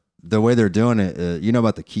 the way they're doing it, you know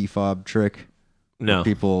about the key fob trick? No.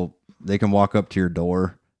 People, they can walk up to your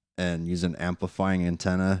door and use an amplifying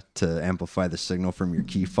antenna to amplify the signal from your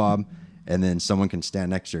key fob, and then someone can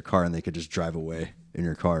stand next to your car and they could just drive away in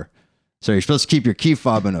your car. So you're supposed to keep your key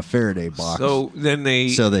fob in a Faraday box, So then they.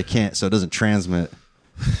 so they can't, so it doesn't transmit.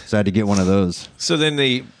 So I had to get one of those. So then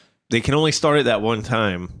they can only start it that one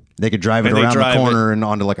time. They could drive it And they around drive the corner and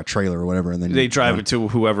onto like a trailer or whatever, and then They drive it to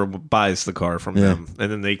whoever buys the car from Yeah. them,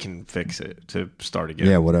 and then they can fix it to start again.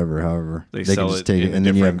 Yeah, whatever. However, They can sell just it take in it, a and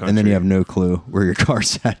then you have, different and then you country. have no clue where your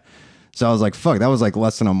car's at. So I was like, "Fuck!" That was like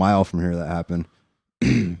less than a mile from here that happened.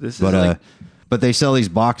 This is But like, but they sell these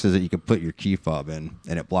boxes that you can put your key fob in,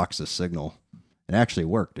 and it blocks the signal. It actually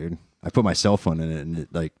worked, dude. I put my cell phone in it, and it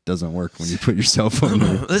like doesn't work when you put your cell phone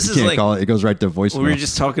in it. This You is can't like- call it. It goes right to voicemail. we were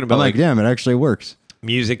just talking about I'm like, damn, it actually works.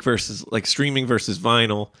 music versus like streaming versus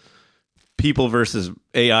vinyl, people versus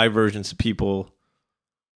AI versions of people.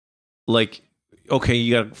 like, okay,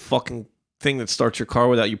 you got a fucking thing that starts your car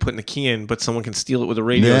without you putting the key in, but someone can steal it with a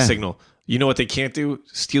radio signal. You know what they can't do?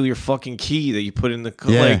 Steal your fucking key that you put in the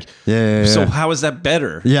car. So how is that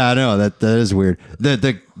better? Yeah, I know that is weird.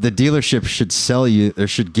 The dealership should sell you or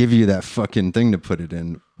should give you that fucking thing to put it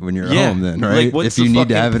in when you're home. Then right, like, if you need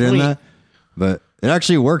to have it in that. But it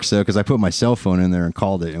actually works though because I put my cell phone in there and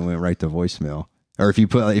called it and went right to voicemail. Or if you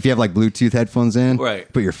have like Bluetooth headphones in,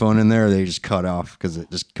 put your phone in there, they just cut off because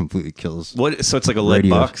it just completely kills. What? So it's like a lead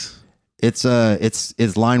box. It's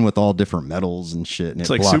lined with all different metals and shit. And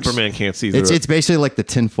it's like Superman can't see through. It's basically like the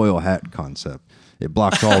tinfoil hat concept. It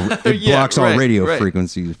blocks all radio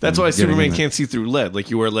frequencies. That's why Superman can't see through lead.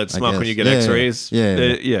 Like you wear lead smock when you get X-rays.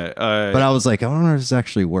 Yeah. But I was like, I don't know if this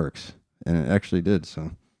actually works, and it actually did.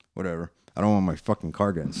 So whatever. I don't want my fucking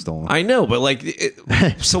car getting stolen. I know, but like,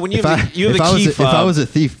 so when you have a key fob, if I was a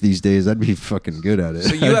thief these days, I'd be fucking good at it.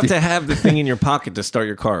 So you have to have the thing in your pocket to start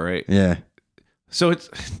your car, right? Yeah. So it's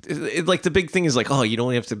like the big thing is like, oh, you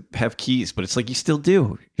don't have to have keys, but it's like you still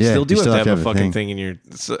do. You still have to have a fucking thing in your.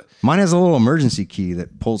 Mine has a little emergency key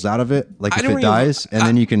that pulls out of it, like if it dies, and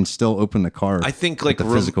then you can still open the car. I think like the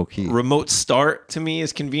physical key. Remote start to me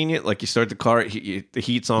is convenient. Like you start the car, the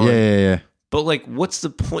heat's on. Yeah. But like, what's the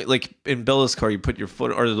point? Like in Bella's car, you put your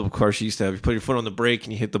foot, or the car she used to have, you put your foot on the brake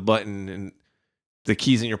and you hit the button, and the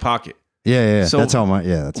key's in your pocket. Yeah. So that's how my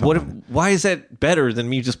That's why is that better than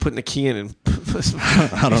me just putting the key in and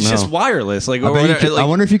I don't know. It's just wireless. Like, I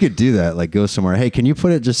wonder if you could do that. Like, go somewhere. Hey, can you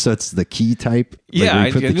put it just so it's the key type? Yeah,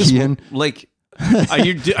 like, put the key in. Like,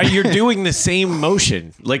 you're doing the same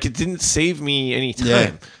motion. Like, it didn't save me any time.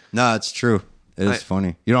 Yeah. No, it's true. It is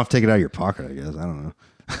funny. You don't have to take it out of your pocket. I guess I don't know.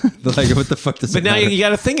 Like, what the fuck does? But now you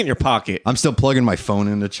got a thing in your pocket. I'm still plugging my phone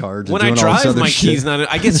into charge. When I drive, my key's not.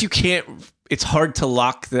 I guess you can't. It's hard to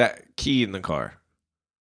lock that key in the car.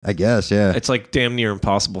 I guess, yeah. It's like damn near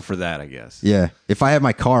impossible for that, I guess. Yeah. If I have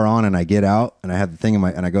my car on and I get out and I have the thing in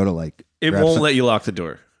and I go to like, it won't let you lock the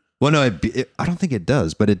door. Well, no, I don't think it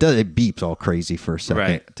does, but it does. It beeps all crazy for a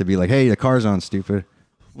second to be like, hey, the car's on, stupid.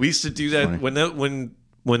 We used to do that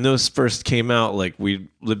when those first came out. Like we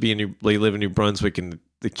live in New Brunswick, and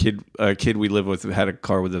the kid we live with had a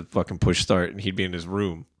car with a fucking push start, and he'd be in his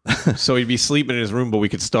room. So he'd be sleeping in his room, but we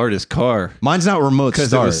could start his car. Mine's not remote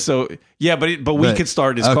start. It was so but we could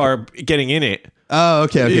start his car getting in it. Oh,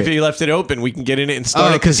 okay. If he left it open, we can get in it and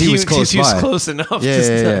start it because he was close enough.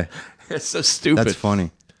 Yeah. It's so stupid. That's funny.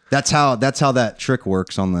 That's how that trick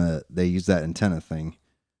works on they use that antenna thing.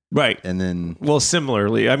 Right. And then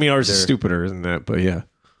similarly, I mean ours is stupider than that, but yeah.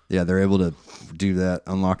 Yeah, they're able to do that,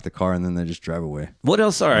 unlock the car, and then they just drive away. What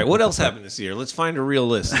else? All right, what else happened this year? Let's find a real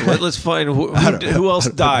list. Let's find who else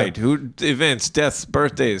died, events, deaths,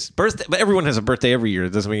 birthdays. But everyone has a birthday every year. It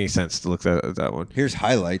doesn't make any sense to look at that one. Here's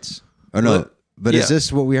highlights. Oh, no. But is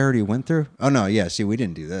this what we already went through? Oh, no. Yeah, see, we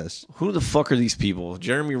didn't do this. Who the fuck are these people?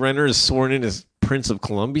 Jeremy Renner is sworn in as Prince of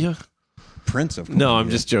Columbia? Prince of Columbia? No, I'm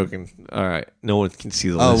just joking. All right. No one can see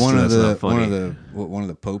the list. One of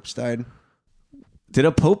the popes died? Did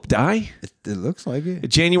a pope die? It looks like it.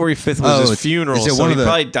 January 5th was his funeral, so he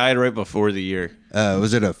probably died right before the year.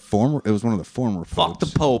 Was it a former? It was one of the former popes. Fuck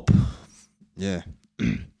the pope. Yeah.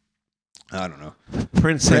 I don't know.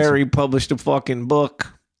 Prince Harry published a fucking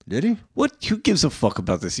book. Did he? What? Who gives a fuck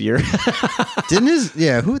about this year? Didn't his?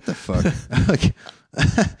 Yeah, who the fuck?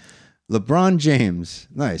 LeBron James.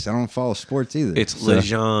 Nice. I don't follow sports either. It's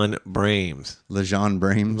LeJean Brames. LeJean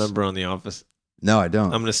Brames. Remember on The Office? No, I don't.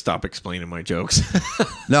 I'm going to stop explaining my jokes.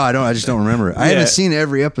 No, I don't. I just don't remember. I haven't seen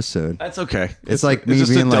every episode. That's okay. It's like me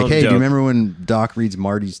being like, hey, do you remember when Doc reads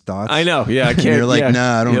Marty's thoughts? I know. Yeah, I can't. And you're like,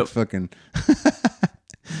 nah, I don't fucking...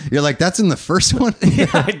 You're like, that's in the first one? Yeah,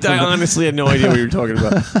 I honestly had no idea what you were talking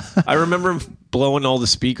about. I remember him blowing all the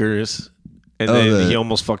speakers, and then he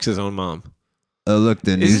almost fucks his own mom. Oh, look,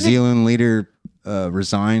 the New Zealand leader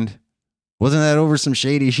resigned. Wasn't that over some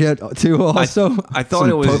shady shit too? Also, I thought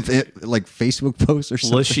it was like Facebook posts or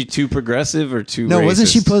something. Was she too progressive or too? No, racist? Wasn't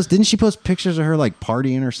she post? Didn't she post pictures of her like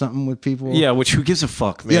partying or something with people? Yeah, which who gives a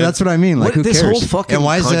fuck, man? Yeah, that's what I mean. Like, who this cares? whole fucking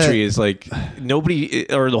country is like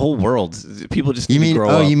nobody or the whole world. People just need to grow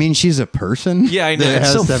up. You mean she's a person? Yeah, I know.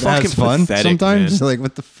 It's so fucking fun pathetic, sometimes. Man. Like,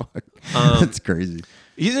 what the fuck? That's crazy.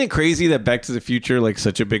 Isn't it crazy that Back to the Future, like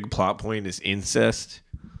such a big plot point, is incest?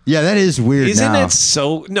 Yeah, that is weird. Isn't it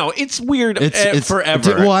so? No, it's weird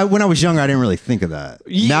forever. When I was younger, I didn't really think of that.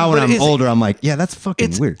 Now, when I'm older, I'm like, yeah, that's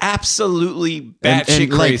fucking weird. It's absolutely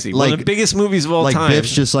batshit crazy. One of the biggest movies of all time. Like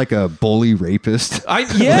Biff's just like a bully rapist. Yeah. Like,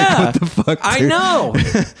 what the fuck, dude? I know.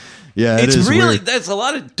 Yeah, it's really weird. that's a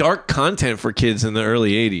lot of dark content for kids in the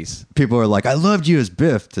early 80s. People are like, I loved you as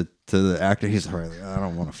Biff to the actor. He's like, I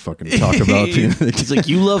don't want to fucking talk about you. He's like,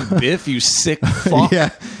 you love Biff, you sick fuck.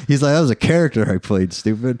 Yeah. He's like, that was a character I played,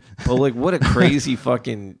 stupid. But like, what a crazy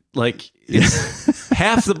fucking like. It's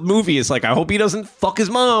half the movie is like, I hope he doesn't fuck his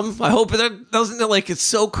mom. I hope that doesn't like. It's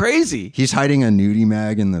so crazy. He's hiding a nudie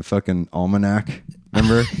mag in the fucking almanac.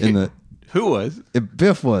 Remember in the. Who was?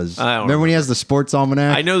 Biff was. I don't Remember when he has the sports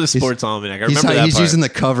almanac? I know the sports almanac. I He's, remember that he's part. using the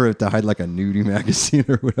cover to hide like a nudie magazine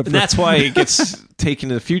or whatever. And that's why it gets taken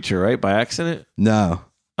to the future, right? By accident? No.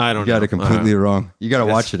 I don't You got know. it completely wrong. You got to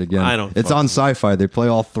watch it again. I don't It's on Sci-Fi. They play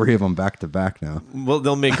all three of them back to back now. Well,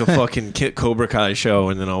 they'll make a fucking Cobra Kai show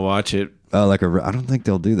and then I'll watch it. I don't think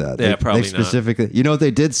they'll do that. Yeah, probably they specifically. You know what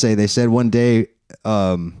they did say? They said one day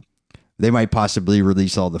they might possibly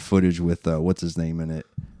release all the footage with what's his name in it,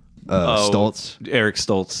 Stoltz. Eric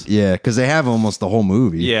Stoltz. Yeah, because they have almost the whole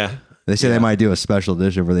movie. Yeah. They say they might do a special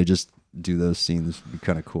edition where they just do those scenes. It'd be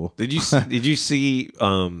kind of cool. Did you see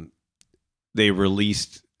they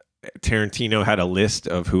released Tarantino had a list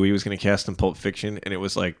of who he was going to cast in Pulp Fiction and it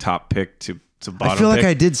was like top pick to bottom I feel like pick.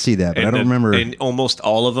 I did see that, but I don't remember. And almost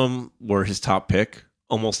all of them were his top pick.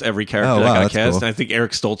 Almost every character Oh, that wow, got that's cast. cool. And I think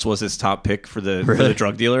Eric Stoltz was his top pick for the Really?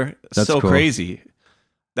 drug dealer. That's so cool. crazy.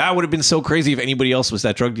 That would have been so crazy if anybody else was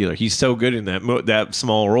that drug dealer. He's so good in that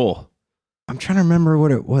small role. I'm trying to remember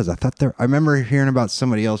what it was. I remember hearing about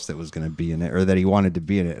somebody else that was going to be in it, or that he wanted to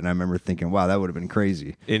be in it, and I remember thinking, "Wow, that would have been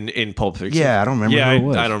crazy." In Pulp Fiction. Yeah, I don't remember who it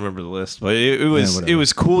was. I don't remember the list, but it was whatever. it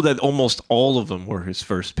was cool that almost all of them were his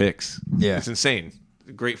first picks. Yeah. It's insane.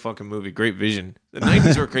 Great fucking movie, great vision. The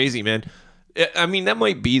 90s were crazy, man. I mean, that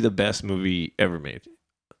might be the best movie ever made.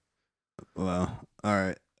 Well, all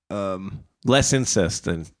right. Less incest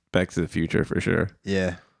than Back to the Future for sure.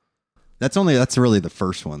 Yeah, that's really the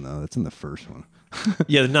first one though. That's in the first one.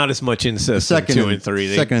 Yeah, not as much incest Second in 2 and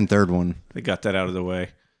 3. second and third one. They got that out of the way.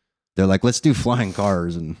 They're like, let's do flying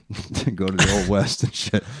cars and go to the old west and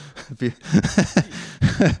shit.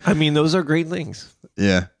 I mean, those are great things.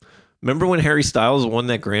 Yeah. Remember when Harry Styles won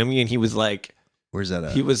that Grammy and he was like, Where's that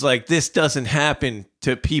at? he was like, this doesn't happen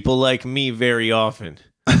to people like me very often.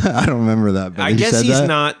 I don't remember that. But I he guess said he's that?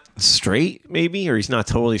 not straight, maybe, or he's not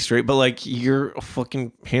totally straight, but like you're a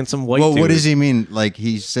fucking handsome white Well, dude. what does he mean? Like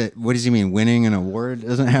he said, what does he mean? Winning an award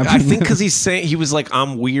doesn't happen? I think because he's saying he was like,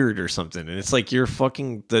 I'm weird or something, and it's like you're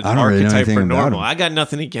fucking the I don't really know archetype anything for about normal. him. I got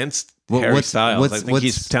nothing against What- Harry what's- Styles. I think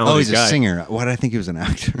he's a talented Oh, he's guy. a singer. Why did I think he was an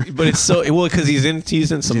actor? But it's so well because he's in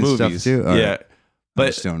some in stuff movies too? All yeah, right. but I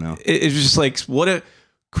just don't know. It's just like what a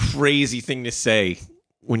crazy thing to say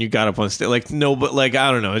when you got up on stage. Like no, but like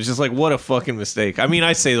I don't know. It's just like what a fucking mistake. I mean,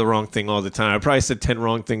 I say the wrong thing all the time. I probably said 10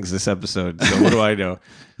 wrong things this episode. So what do I know?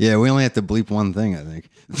 Yeah, we only have to bleep one thing, I think.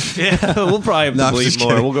 Yeah, we'll probably have to No, I'm bleep just more.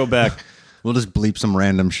 kidding. We'll go back. We'll just bleep some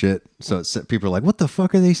random shit. So people are like, what the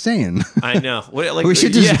fuck are they saying? I know. Like, we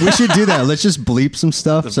should we should do that. Let's just bleep some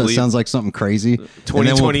stuff so bleep. it sounds like something crazy.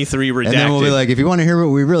 2023 redacted. And then we'll be like, if you want to hear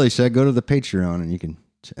what we really said, go to the Patreon and you can,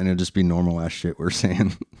 and it'll just be normal ass shit we're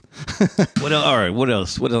saying. What else? All right. What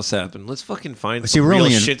else? What else happened? Let's fucking find See, some we're real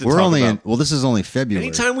only shit to we're talk only about. well, this is only February.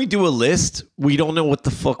 Anytime we do a list, we don't know what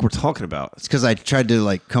the fuck we're talking about. It's because I tried to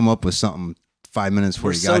like come up with something 5 minutes before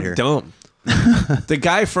We're you so got here. dumb. The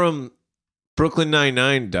guy from Brooklyn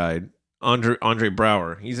Nine-Nine died. Andre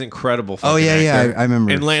Brower. He's an incredible. Oh fucking yeah, actor. I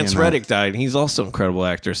remember. And Lance seeing that. Reddick died. He's also an incredible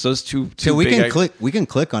actor. So those two So we big can act- click. We can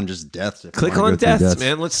click on just deaths. if we Click wanna on go through deaths,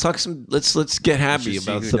 man. Let's talk some. Let's get happy just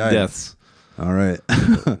see about who some died. deaths. All right.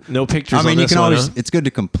 No pictures. I mean, on you this can one, always. huh? It's good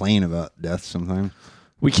to complain about death sometimes.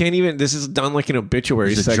 We can't even. This is done like an obituary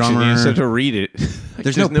There's a section. drummer. You just have to read it.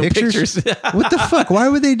 There's no pictures. What the fuck? Why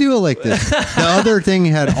would they do it like this? The other thing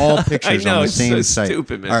had all pictures know, on the it's same so site.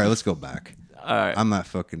 stupid, man. All right, let's go back. All right. I'm not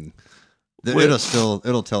fucking. Wait.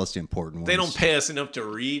 It'll tell us the important ones. They don't pay us enough to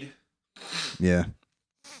read. Yeah.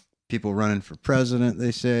 People running for president.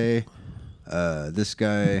 They say. This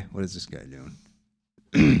guy. What is this guy doing?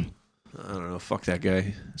 I don't know. Fuck that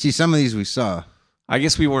guy. See, some of these we saw. I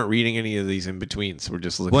guess we weren't reading any of these in between, so we're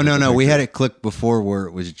just looking. Well, at no. the We picture. had it clicked before where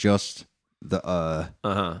it was just the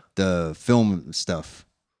film stuff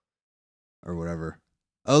or whatever.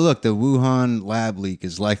 Oh, look, the Wuhan lab leak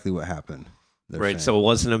is likely what happened. They're Right. saying. So it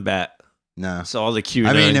wasn't a bat. no. So all the QAnon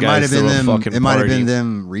I mean, it guys might have been threw a them. fucking It might have party. been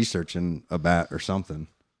them researching a bat or something.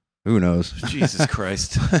 Who knows? Jesus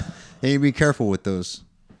Christ. Hey, be careful with those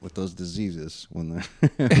diseases when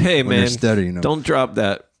they're Hey, when man. they're studying them. Don't drop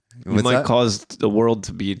that. You What's might that? cause the world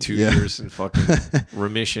to be 2 Yeah. years in fucking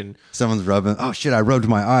remission. Someone's rubbing. Oh shit! I rubbed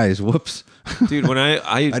my eyes. Whoops! Dude, when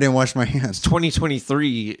I didn't wash my hands.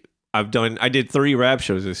 2023, I did 3 rap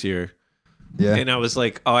shows this year. Yeah. And I was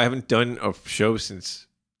like, oh, I haven't done a show since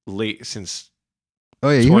Oh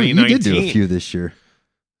yeah, you did do a 2019. few this year.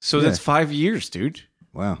 so Yeah. that's 5 years, dude.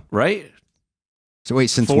 Wow. Right? So wait,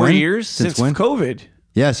 since 4 when? years Since since when? COVID.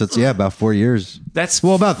 Yeah, so it's about 4 years. That's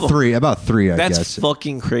Well, about three. I That's guess.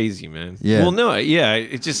 fucking crazy, man. Yeah. Well, no, yeah,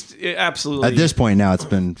 it absolutely. At this point now, it's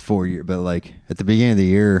been 4 years. But like at the beginning of the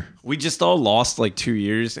year, we just all lost like 2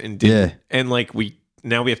 years and didn't, Yeah. and like we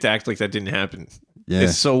have to act like that didn't happen. yeah,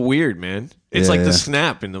 It's so weird, man. It's Yeah, like the yeah.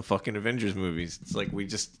 snap in the fucking Avengers movies. It's like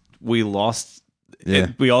we lost. Yeah.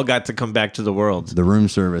 And we all got to come back to the world. the room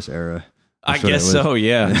service era. I That's what it guess was. so.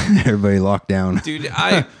 Yeah, Everybody locked down. dude.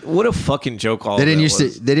 What a fucking joke. All They didn't that used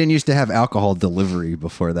was. to. They didn't used to have alcohol delivery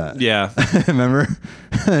before that. Yeah, Remember?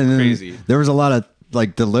 And then Crazy. There was a lot of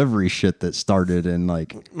like delivery shit that started and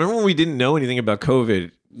like remember when we didn't know anything about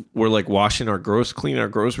COVID? We're like cleaning our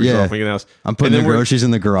groceries Yeah. off, making the house. I'm putting And the then we're- groceries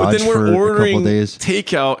in the But garage then we're for a ordering couple days.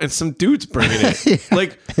 takeout, and some dude's bringing it.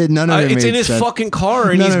 Like None of it it's made in his sense. fucking car,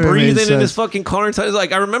 and None he's of it made breathing in his sense. fucking car. And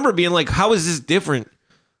like I remember being like, "How is this different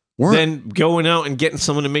Weren't, than going out and getting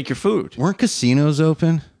someone to make your food?" weren't casinos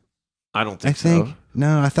open? I don't I think, think so.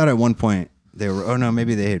 no. I thought at one point they were. Oh no,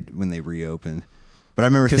 maybe they had when they reopened. But I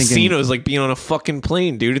remember thinking, Casinos like being on a fucking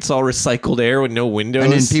plane, dude. It's all recycled air with no windows.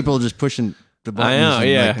 and then people just pushing the buttons. know, and,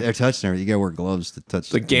 yeah. like, they're touching everything. You gotta wear gloves to touch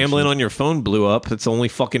the gambling on your phone blew up. That's the only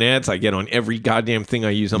fucking ads I get on every goddamn thing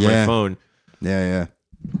I use on my Yeah. phone. Yeah.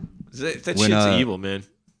 That When, shit's evil, man.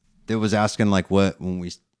 They was asking like what when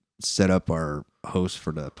we set up our host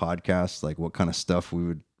for the podcast, like what kind of stuff we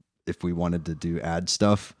would if we wanted to do ad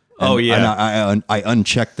stuff. Oh, yeah. and I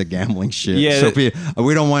unchecked the gambling shit. Yeah, so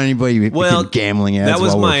we don't want anybody Well, making gambling ads. That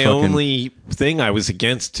was while we're my fucking- only thing I was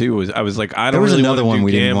against too. Was I was like, I There don't was really another want to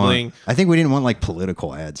one do we gambling. didn't want. I think we didn't want like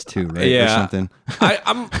political ads too, right? Yeah. Or something. I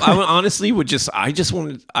honestly would just. I just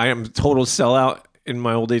wanted. I am a total sellout in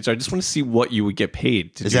my old age. I just want to see what you would get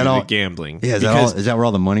paid to Is do that the all- gambling. Yeah, is that where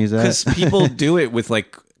all the money's at? Because people do it with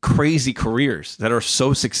like crazy careers that are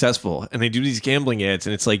so successful, and they do these gambling ads,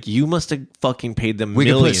 and it's like you must have fucking paid them we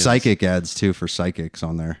could millions. put psychic ads too for psychics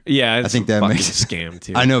on there. Yeah, it's I think a that fucking makes scam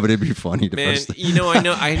too. I know, but it'd be funny to Man, post.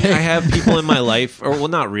 I have people in my life, or well,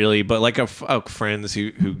 not really, but like friends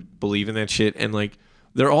who believe in that shit, and like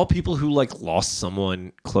they're all people who like lost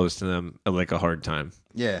someone close to them at like a hard time.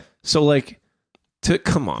 Yeah, So like,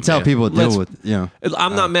 come on, that's how man. people deal Let's- with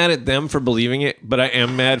I'm not mad at them for believing it, but I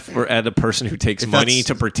am mad at a person who takes If money that's-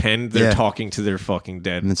 to pretend they're Yeah. talking to their fucking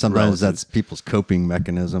dead. And then sometimes relatives. that's people's coping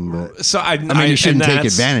mechanism. But So I mean, you shouldn't and take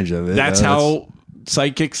that's- advantage of it, That's though. how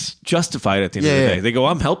psychics justify it at the end of Yeah, the yeah. day. They go,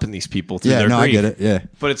 "I'm helping these people through yeah, their no, grief." I get it. Yeah,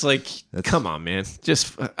 But it's like, come on, man.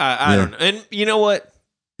 Just I Yeah. don't know. And you know what?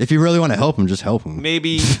 if you really want to help them, just help them.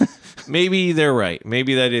 Maybe they're right.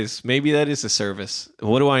 Maybe that is a service.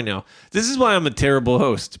 What do I know? This is why I'm a terrible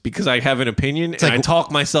host, because I have an opinion and like- I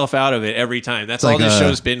talk myself out of it every time. That's like, all this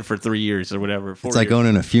show's been for 3 years or whatever. 4 It's like years.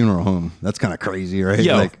 owning a funeral home. That's kind of crazy, right?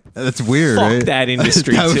 Yo, like that's weird. Fuck right? that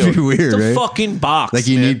industry that too. would be weird, It's a right? fucking box. Like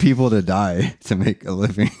you man. need people to die to make a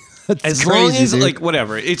living. That's as crazy, long as dude. like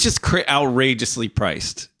whatever. It's just outrageously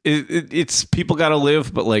priced. It's people got to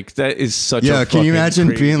live, but like that is such. Yeah, a can you fucking imagine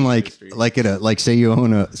crazy being industry. like at a like say you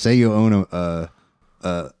own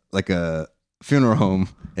like a funeral home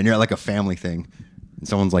and you're at like a family thing and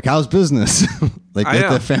someone's like, "How's business?" like I with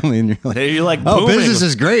know. the family and you're like, You're like, "Oh, booming. business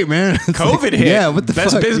is great, man." It's COVID like, hit. Yeah, what the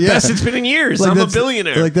best fuck? best Yeah. it's been in years. Like, I'm a that's-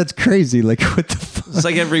 billionaire. Like that's crazy. Like what the fuck? It's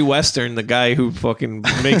like every Western, the guy who fucking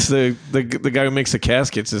makes the guy who makes the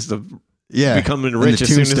caskets is the Yeah, becoming And rich the as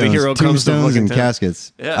soon as the tombstones- hero comes to tombstones fucking and town.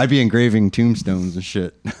 caskets. Yeah. I'd be engraving tombstones and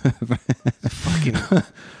shit. fucking. I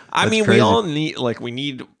That's mean, we crazy. all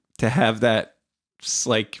need to have that.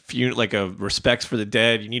 Like like a respect for the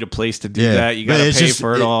dead. You need a place to do that. You got but to it's pay just-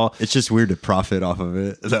 for it all. It's just weird to profit off of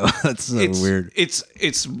it. Though. That's so weird.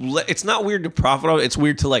 It's not weird to profit off. It's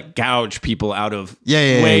weird to like gouge people out of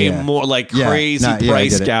Yeah, way yeah. more like Yeah, crazy I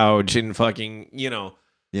price get it. gouge and fucking Yeah,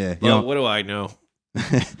 you Well, know, what do I know?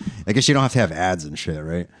 I guess you don't have to have ads and shit,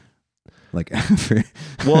 right? Like,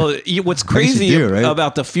 Well, what's crazy do, right?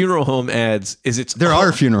 about the funeral home ads is there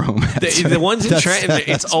are funeral home ads. the ones in That's- Trenton. It's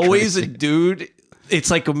that's always crazy. a dude. It's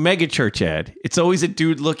like a mega church ad. It's always a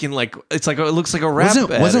dude looking like it looks like a rap.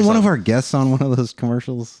 ad Wasn't or one of something. our guests on one of those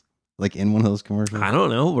commercials? Like in one of those commercials? I don't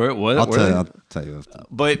know where what. I'll where tell you.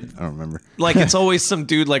 but I don't remember. like it's always some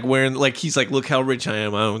dude like wearing like he's like, look how rich I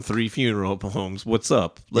am. I own 3 funeral homes. What's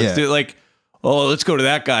up? Let's Yeah. do like, oh, let's go to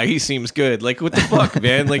that guy. He seems good. Like what the fuck,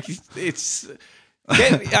 man? Like it's.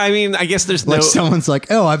 I mean, I guess there's Like no. someone's like,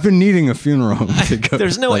 "Oh, I've been needing a funeral home to go."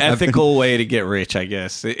 There's no Like, I've been- ethical way to get rich. I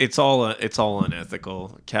guess it's all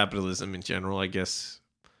unethical. Capitalism in general, I guess,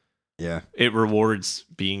 Yeah, it rewards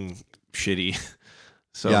being shitty.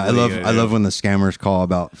 So Yeah, what are you gonna I do? love when the scammers call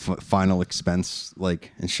about final expense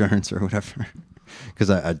like insurance or whatever. Because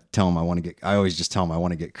I tell them I always just tell them I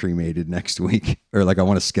want to get cremated next week, or like I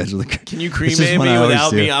want to schedule the. Can you This is cremate what me I always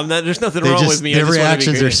without do. me? I'm not. There's nothing wrong with me. I Their just wanna be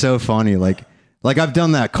reactions are cremated. so funny. Like I've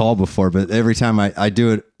done that call before, but every time I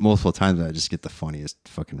do it multiple times, I just get the funniest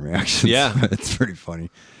fucking reactions. Yeah. It's pretty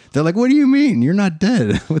funny. They're like, "What do you mean? You're not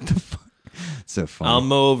dead? What the fuck?" So funny.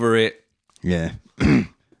 I'm over it. Yeah.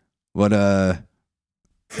 What Sorry,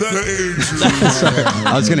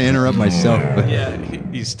 I was gonna interrupt myself, but Yeah,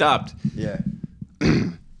 you stopped. yeah.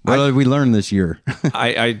 What did we learn this year?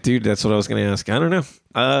 Dude, that's what I was going to ask. I don't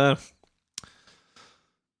know.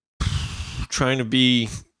 Trying to be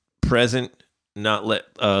present, not let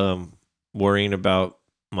worrying about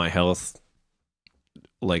my health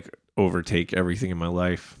like overtake everything in my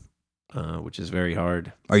life, which is very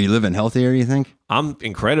hard. Are you living healthier, you think? I'm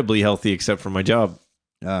incredibly healthy except for my job.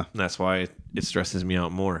 Yeah. And that's why it stresses me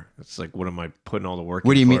out more. It's like, what am I putting all the work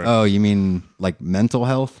What do you in mean? for? Oh, you mean like mental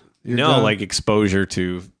health? Your No, job? like exposure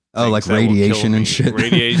to Oh, things like that will kill radiation and me. shit.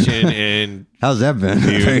 Radiation and How's that been?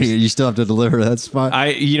 Views. You still have to deliver that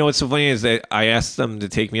spot? you know what's so funny is that I asked them to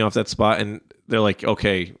take me off that spot and they're like,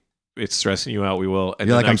 okay, it's stressing you out, we will. And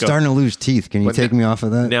You're then like, I'm starting to lose teeth. Can you But take me off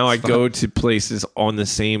of that? now I spot? go to places on the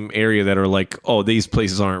same area that are like, oh, these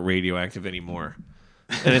places aren't radioactive anymore.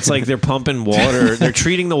 And it's like they're pumping water. They're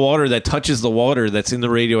treating the water that touches the water that's in the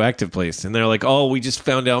radioactive place. And they're like, oh, we just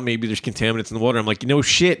found out maybe there's contaminants in the water. I'm like, no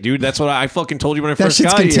shit, dude. That's what I fucking told you when I That first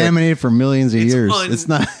shit's got here. contaminated for millions of years. It's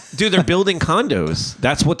not. Dude, they're building condos.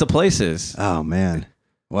 That's what the place is. Oh man!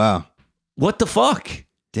 Wow. What the fuck?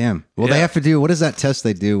 Damn. Well, Yeah. they have to do. What is that test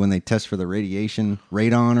they do when they test for the radiation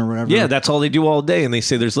radon or whatever? Yeah, that's all they do all day. And they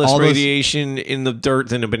say there's less All those- radiation in the dirt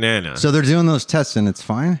than a banana. So they're doing those tests and it's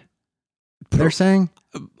fine. They're saying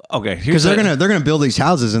okay, because they're gonna build these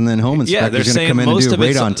houses and then home yeah, they're inspectors gonna saying come in and most do a of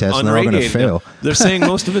it's radon test and they're all gonna unradiated. fail. They're saying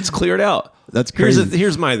most of it's cleared out. That's crazy.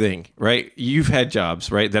 Here's my thing, right? You've had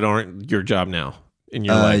jobs, right, that aren't your job now in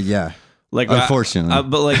your life. Yeah. Like Unfortunately.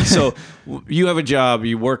 but like, so you have a job,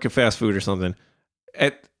 you work at fast food or something.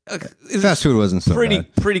 Fast food wasn't so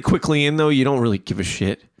bad. pretty quickly in though, you don't really give a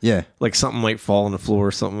shit. Yeah. Like something might fall on the floor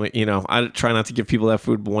or something. You know, I try not to give people that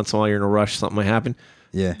food, but once in a while you're in a rush, something might happen.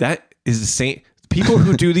 Yeah. That is the same. People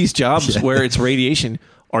who do these jobs where it's radiation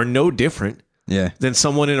are no different Yeah. than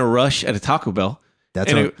someone in a rush at a Taco Bell.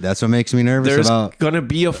 That's And what, that's what makes me nervous There's about. gonna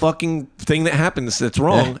be a fucking thing that happens that's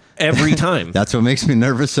wrong every time. That's what makes me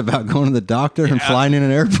nervous about going to the doctor and flying in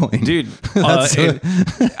an airplane. Dude, That's and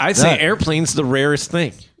I'd say that- airplane's the rarest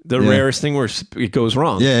thing. The rarest thing where it goes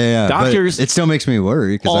wrong. Yeah. But Doctors it still makes me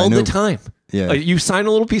worry because I all know the time. Yeah. You sign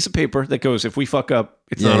a little piece of paper that goes, if we fuck up,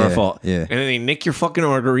 it's not our fault. yeah. And then they nick your fucking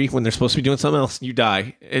artery when they're supposed to be doing something else. You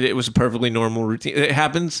die. It was a perfectly normal routine. It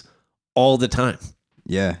happens all the time.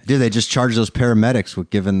 Yeah, dude, they just charged those paramedics with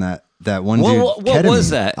giving that one Well, dude what ketamine. was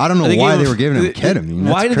that? I don't know They why gave they him- were giving him ketamine.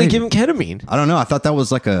 That's Why did crazy. they give him ketamine? I don't know. I thought that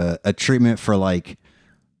was like a treatment for like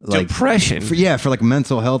Depression. for like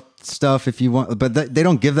mental health stuff. If you want, but they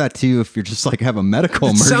don't give that to you if you're just like have a medical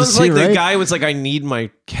It emergency. sounds like right? the guy was like, I need my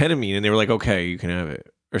ketamine. And they were like, okay, you can have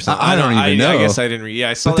it. Or something. I don't even I know. guess I didn't read. Yeah,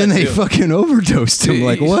 I saw But then that they too. fucking overdosed him.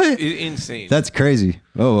 Like what? Insane. That's crazy.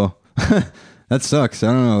 Oh well, that sucks. I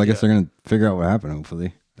don't know. I guess they're gonna figure out what happened.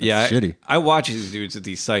 Hopefully. That's yeah, shitty. I watch these dudes at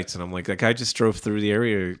these sites, and I'm like, that guy just drove through the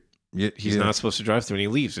area he's Yeah. not supposed to drive through, and he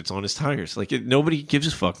leaves. It's on his tires. Like nobody gives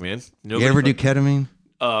a fuck, man. Nobody You ever do ketamine?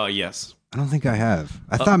 Yes. I don't think I have.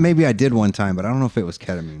 I thought maybe I did one time, but I don't know if it was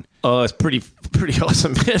ketamine. It's pretty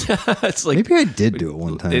awesome, man. It's like Maybe I did do it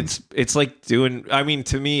one time. it's like doing. I mean,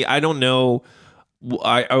 to me, I don't know.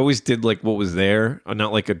 I always did like what was there. I'm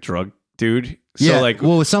not like a drug dude. So yeah, like,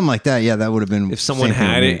 well, with something like that, yeah, that would have been. if someone same thing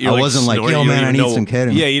had with it, me. you're I wasn't like, snorting, yo, you don't man, I even need know- some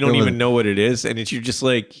ketamine. Yeah, you don't It even wasn't- know what it is, and you're just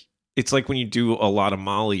like, it's like when you do a lot of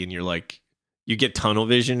Molly, and you're like, you get tunnel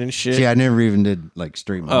vision and shit. See, I never even did like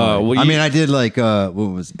straight. Molly. well, I you- mean, I did like what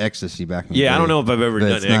was ecstasy back in the day. Yeah, I don't know if I've ever But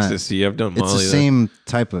done it's not- ecstasy. I've done It's Molly. the though. same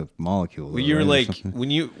type of molecule. Well, though, you're right, or like something?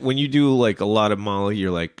 when you do like a lot of Molly,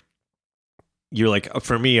 you're like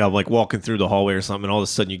for me, I'm like walking through the hallway or something, and all of a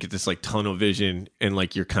sudden you get this like tunnel vision, and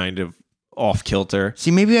like you're kind of off kilter. See,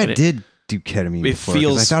 maybe I and it- did do ketamine. It before, 'cause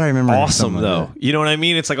feels I thought I remember awesome something though. like that. You know what I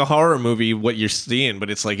mean? It's like a horror movie what you're seeing, but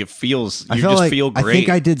it's like it feels. I You felt just like feel I great. think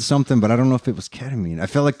I did something, but I don't know if it was ketamine. I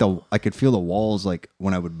felt like I could feel the walls like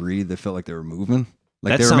when I would breathe. They felt like they were moving.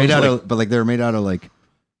 Like That they were made sounds out like- of, but like they were made out of like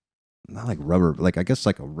not like rubber, but like I guess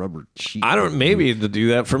like a rubber sheet. I don't maybe to do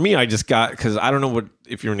that for me. I just got because I don't know what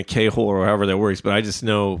if you're in a K hole or however that works, but I just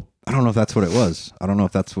know I don't know if that's what it was. I don't know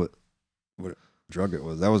if that's what drug it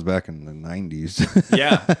was. That was back in the 90s.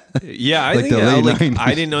 Yeah. Yeah. I Like think the late 90s.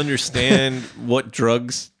 I didn't understand what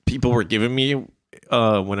drugs people were giving me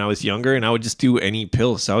when I was younger, and I would just do any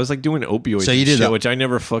pills. So I was like doing opioids So you and did shit, that- which I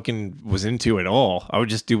never fucking was into at all. I would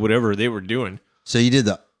just do whatever they were doing. So you did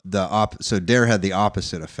so Dare had the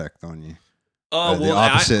opposite effect on you. The Well,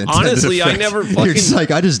 opposite intended honestly, I effect. never You're fucking... just like,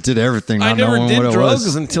 I just did everything. I not never knowing did what it drugs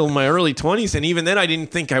was. until my early 20s, and even then I didn't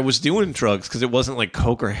think I was doing drugs because it wasn't like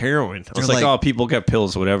coke or heroin. I was They're like, like- oh, people get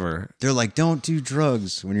pills, whatever. They're like, don't do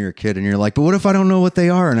drugs when you're a kid, and you're like, but what if I don't know what they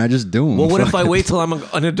are and I just do them? Well, what if I wait till I'm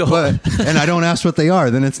an adult? But, and I don't ask what they are?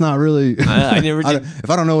 Then it's not really. I never did. If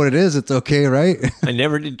I don't know what it is, it's okay, right? I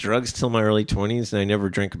never did drugs till my early 20s, and I never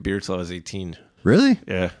drank a beer till I was 18. Really?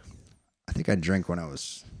 Yeah. I think I drank when I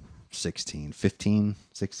was 16, 15,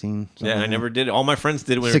 16. Yeah, I never did. All my friends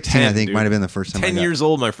did it when they were 16, 10. I think, dude. might have been the first time. 10 I got, years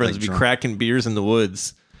old, my friends like, would be drunk. cracking beers in the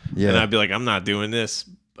woods. Yeah, And I'd be like, I'm not doing this.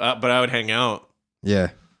 But I would hang out.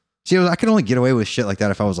 yeah. See, I could only get away with shit like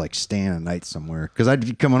that if I was like staying a night somewhere, because I'd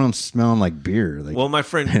be coming home smelling like beer. Like, Well, my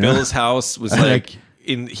friend You know? Bill's house was like...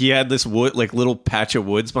 he had this wood, like little patch of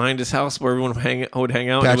woods behind his house where everyone would hang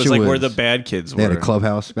out. Patch It was of like where woods. the bad kids they were. had a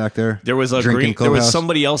clubhouse back there. There was a drinking there was clubhouse?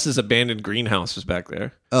 somebody else's abandoned greenhouse was back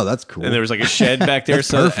there, Oh, that's cool. and there was like a shed back there. That's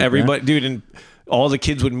So perfect, everybody, dude, and all the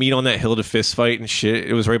kids would meet on that hill to fist fight and shit.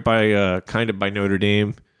 It was right by kind of by Notre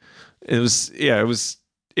Dame. It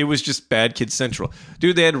was just bad kid central,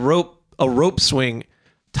 dude. They had a rope swing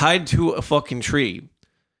tied to a fucking tree,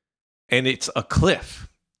 and it's a cliff.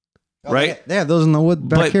 Oh, right? They had those in the wood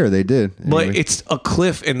back But- here. They did. But Anyway. it's a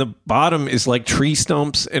cliff, and the bottom is like tree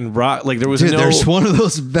stumps and rock. Like there was Dude, no. there's one of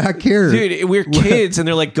those back here. Dude, we're kids, and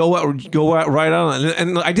they're like, go out, right on.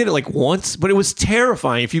 And I did it like once, but it was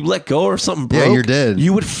terrifying. If you let go or something broke, Yeah, you're dead.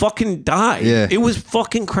 You would fucking die. Yeah. It was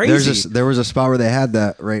fucking crazy. There was a spot where they had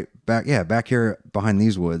that right back. Yeah, back here behind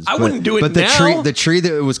these woods. I wouldn't do it But the now. the tree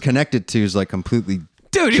that it was connected to is like completely.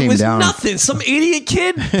 Dude, it came was down. nothing. Some idiot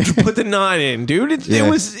kid put the knot in, dude. It Yeah.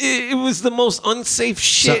 was the most unsafe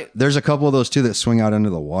So, shit. there's a couple of those too that swing out into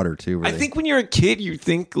the water too. Where I think when you're a kid, you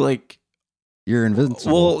think like, you're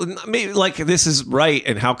invincible. well, maybe like this is right,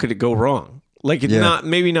 and how could it go wrong? Like it's Yeah.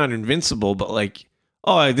 maybe not invincible, but like,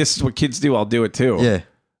 oh, this is what kids do. I'll do it too.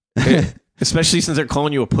 yeah, Especially since they're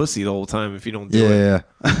calling you a pussy the whole time if you don't do it.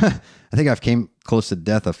 yeah. I think I've came close to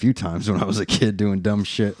death a few times when I was a kid doing dumb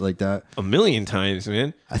shit like that. A million times,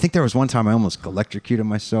 man. I think there was one time I almost electrocuted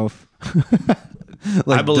myself.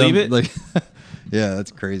 I believe it. Like, yeah,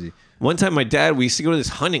 that's crazy. One time, my dad, we used to go to this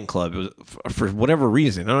hunting club. It was for whatever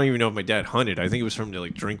reason. I don't even know if my dad hunted. I think it was for him to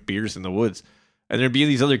like drink beers in the woods. And there'd be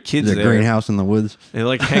these other kids There's a there. greenhouse in the woods. And they're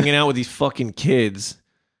like hanging out with these fucking kids.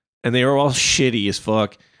 And they were all shitty as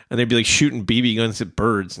fuck. And they'd be like shooting BB guns at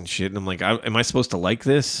birds and shit. And I'm like, am I supposed to like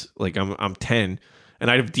this? Like, I'm 10.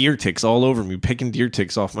 And I'd have deer ticks all over me, picking deer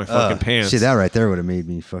ticks off my fucking pants. See, that right there would have made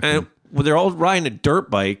me fucking. And well, they're all riding a dirt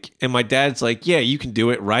bike, and my dad's like, "Yeah, you can do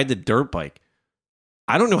it. Ride the dirt bike."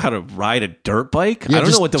 I don't know how to ride a dirt bike. Yeah, I don't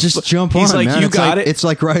just, know what the. just jump He's on, like, man. "You It's got like, it." It's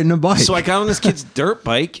like riding a bike. So I got on this kid's dirt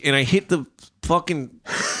bike, and I hit the fucking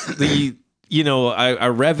I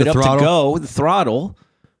rev it The up throttle? to go the throttle.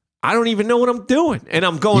 I don't even know what I'm doing, and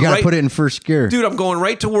I'm going you gotta right. put it in first gear. Dude, I'm going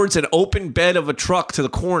right towards an open bed of a truck to the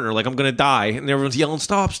corner, like I'm gonna die, and everyone's yelling,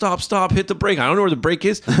 "Stop! Stop! Stop! Hit the brake!" I don't know where the brake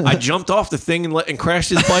is. I jumped off the thing and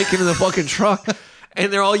crashed his bike into the fucking truck,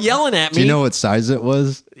 and they're all yelling at me. Do you know what size it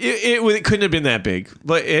was? It couldn't have been that big,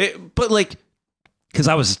 but like, because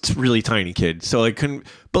I was a really tiny kid, so I couldn't.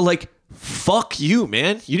 But like, fuck you,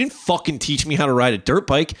 man! You didn't fucking teach me how to ride a dirt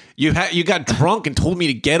bike. You got drunk and told me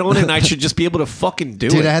to get on it, and I should just be able to fucking do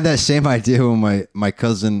Dude, it. I had that same idea when my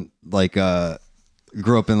cousin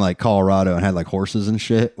grew up in like Colorado and had like horses and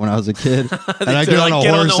shit when I was a kid. And I get on a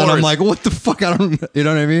horse and I'm like, what the fuck? I don't, you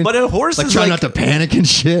know what I mean? But a horse like is trying like not to panic and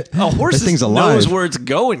shit. a horse That thing's knows alive. where it's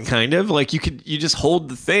going, kind of like you just hold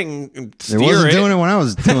the thing and It steer wasn't it. doing it when I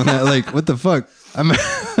was doing that. Like, what the fuck?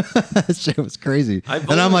 That shit was crazy. I've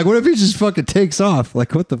And I'm only- like, what if he just fucking takes off?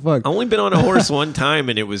 Like, what the fuck? I've only been on a horse one time,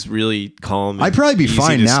 and it was really calm. and I'd probably be easy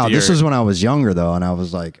fine to now. This steer. was when I was younger though, and I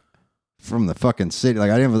was like from the fucking city.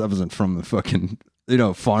 Like I wasn't from the fucking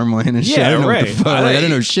farmland and shit. Yeah, I didn't know right. what the fuck. Like, I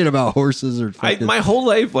didn't know shit about horses or fucking. my whole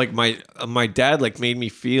life, like my dad, like made me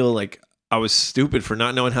feel like I was stupid for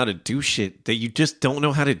not knowing how to do shit that you just don't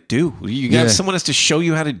know how to do. You got Yeah. someone has to show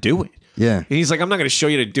you how to do it. yeah. And he's like, I'm not going to show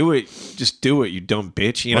you how to do it. Just do it, you dumb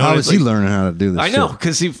bitch. You know, Well, how And was it's he like- learning how to do this? I know, shit?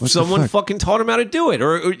 because someone fucking taught him how to do it.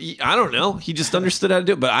 Or I don't know. He just understood how to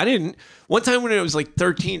do it. But I didn't. One time when it was like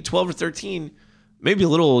 12 or 13, maybe a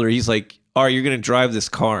little older, he's like, all right, you're going to drive this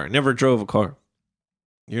car. I never drove a car.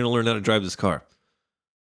 You're going to learn how to drive this car.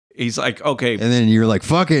 He's like, okay. And then you're like,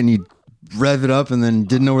 fuck it, and you rev it up and then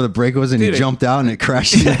didn't know where the brake was and Dude, he jumped out and it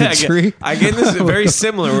crashed into the tree? Again, this is very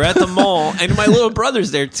similar. We're at the mall and my little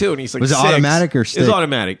brother's there too. And he's like, Was it 6. automatic or It stick? was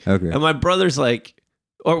automatic. Okay. And my brother's like,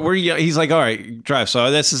 he's like, all right, drive.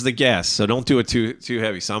 So this is the gas. So don't do it too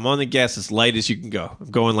heavy. So I'm on the gas as light as you can go.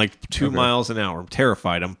 I'm going like 2 miles an hour. I'm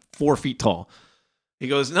terrified. I'm 4 feet tall. He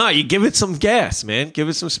goes, no, you give it some gas, man. Give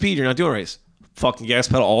it some speed. You're not doing race. Fucking gas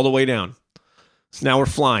pedal all the way down. So now we're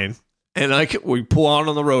flying. And we pull out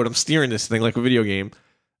on the road. I'm steering this thing like a video game.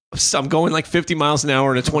 So I'm going like 50 miles an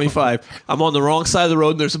hour in a 25. I'm on the wrong side of the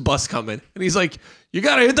road and there's a bus coming. And he's like, you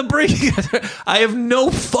got to hit the brake. I have no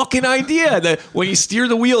fucking idea that when you steer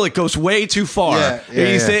the wheel, it goes way too far.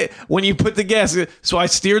 When you put the gas. So I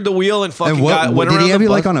steered the wheel and fucking went around. Did he have the you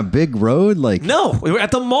bus. like on a big road? Like No, we were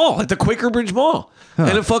at the mall, at the Quaker Bridge Mall.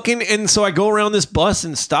 And so I go around this bus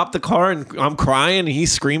and stop the car and I'm crying and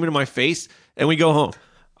he's screaming in my face and we go home.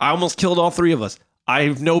 I almost killed all 3 of us. I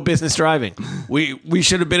have no business driving. We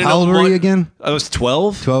should have been in How old were you again? I was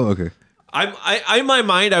 12. 12? Okay. I in my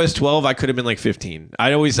mind I was 12. I could have been like 15.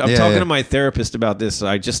 I'm talking to my therapist about this.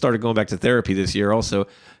 I just started going back to therapy this year also.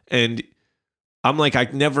 And I'm like, I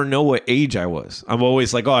never know what age I was. I'm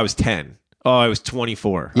always like, oh, I was 10. Oh, I was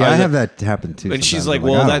 24. Yeah, I have that happen too. And she's sometimes.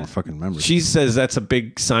 like, well, I that don't fucking remember. She says that's a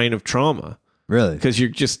big sign of trauma. Really? Because you're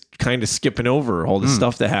just kind of skipping over all the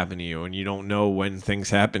stuff that happened to you and you don't know when things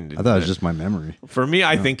happened. I thought it was just my memory. For me,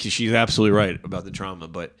 I think she's absolutely right about the trauma.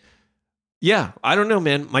 But yeah, I don't know,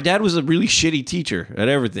 man. My dad was a really shitty teacher at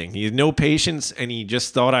everything. He had no patience and he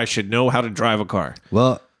just thought I should know how to drive a car.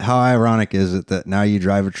 Well, how ironic is it that now you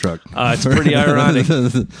drive a truck? It's pretty ironic.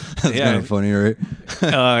 That's kind of funny, right?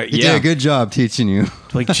 He did a good job teaching you.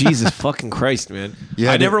 Like, Jesus fucking Christ, man.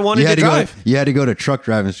 I never wanted to drive. You had to go to truck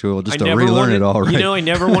driving school just to never relearn wanted, it all, right? You know, I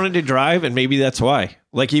never wanted to drive, and maybe that's why.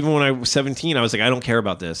 Like, even when I was 17, I was like, I don't care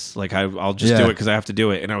about this. Like, I'll just do it because I have to do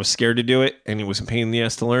it. And I was scared to do it, and it was a pain in the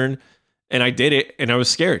ass to learn. And I did it, and I was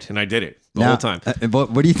scared, and I did it the whole time.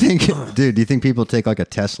 What do you think, dude? Do you think people take like a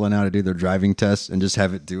Tesla now to do their driving tests and just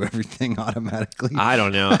have it do everything automatically? I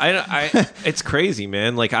don't know. It's crazy,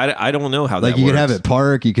 man. Like, I don't know how like that you works. could have it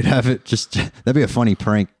park. You could have it just. That'd be a funny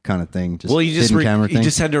prank kind of thing. Just well, you just camera thing. you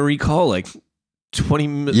just had to recall like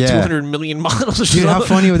 200 million models. Or Dude, how something.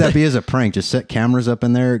 funny would that be as a prank? Just set cameras up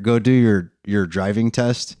in there. Go do your driving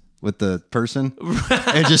test with the person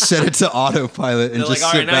and just set it to autopilot and They're just like,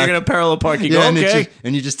 all sit right, now back. you're gonna parallel park. You Yeah, go, okay.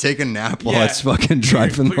 and you just take a nap while Yeah. it's fucking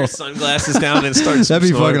driving. Put your sunglasses down and start. That'd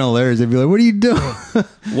be fucking hilarious. They'd be like, "What are you doing?"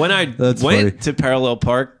 When I That's went funny. to parallel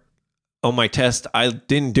park on my test, I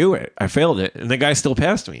didn't do it. I failed it, and the guy still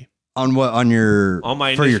passed me. On what? On your On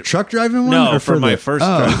my for your initial- truck driving one? No, or for my the- first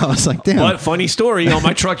Oh, drive. I was like, damn. But funny story, on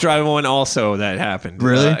my truck driving one also that happened.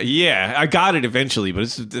 Really? Yeah, I got it eventually, but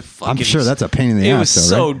it's the fucking. I'm sure that's a pain in the It ass. was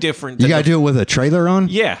though, so right? different. You than gotta do it with a trailer on.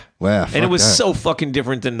 Yeah. Wow. And it was that. so fucking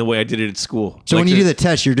different than the way I did it at school. So Like when you do the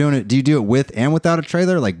test, you're doing it. Do you do it with and without a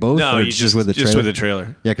trailer, like both? no, or you just with a trailer. just with a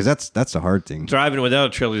trailer. Yeah, because that's the hard thing. Driving without a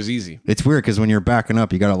trailer is easy. It's weird because when you're backing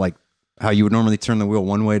up, you gotta like how you would normally turn the wheel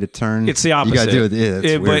one way to turn. It's the opposite. You gotta do it. Yeah,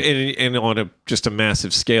 it's But weird. and on just a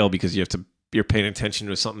massive scale because you're paying attention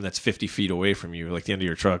to something that's 50 feet away from you, like the end of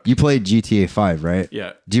your truck. You played GTA 5, right?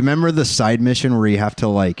 Yeah. Do you remember the side mission where you have to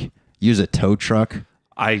like use a tow truck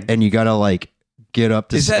and you gotta like get up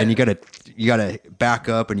to and you gotta back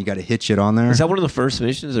up and you gotta hitch it on there? Is that one of the first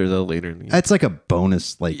missions or the later? That's like a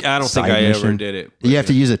bonus. Like I don't think side I mission. ever did it. but You have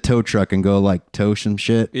to use a tow truck and go like tow some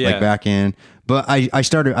shit Yeah. like back in. But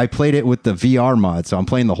I played it with the VR mod, so I'm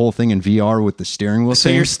playing the whole thing in VR with the steering wheel. So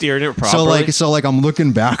thing. you're steering it properly. So like I'm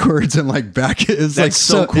looking backwards and like back. It's like That's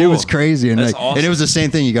so It cool. was crazy and That's like awesome. and it was the same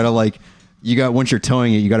thing. You gotta like once you're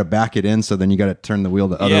towing it, you gotta back it in. So then you gotta turn the wheel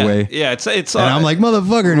the other way. Yeah, it's And I'm like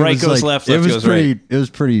motherfucker. And right it was goes like, left, It left was goes pretty. right. It was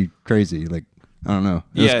pretty crazy. Like I don't know.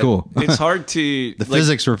 It was cool. It's hard to The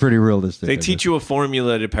physics were pretty realistic. They teach you a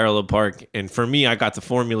formula to parallel park, and for me, I got the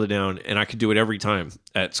formula down, and I could do it every time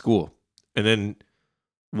at school. And then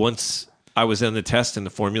once I was in the test and the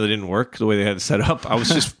formula didn't work the way they had it set up, I was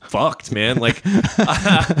just fucked, man. Like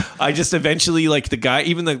I just eventually like the guy,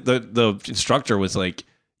 even the instructor was like,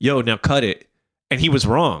 "Yo, now cut it." And he was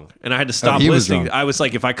wrong. And I had to stop he was listening. wrong. I was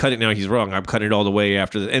like, if I cut it now, he's wrong. I'm cutting it all the way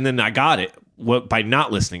after and then I got it by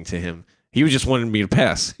not listening to him. He was just wanting me to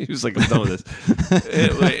pass. He was like, I'm done with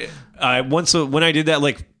this. When I did that,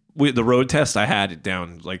 like with the road test, I had it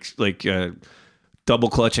down, like double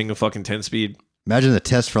clutching a fucking 10 speed. Imagine the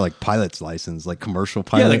test for like pilot's license, like commercial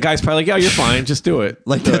pilot. Yeah, the guy's probably like, "Yeah, you're fine. Just do it."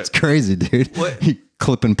 Like Do that's it. crazy, dude. What? You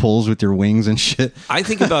clipping poles with your wings and shit. I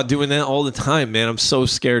think about doing that all the time, man. I'm so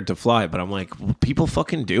scared to fly, but I'm like, well, people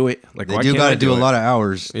fucking do it. Like, They why do can't got I to do a it? lot of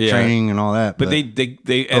hours Yeah. training and all that. But they.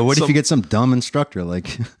 But what if you get some dumb instructor?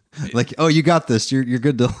 Like, Like, oh, you got this. You're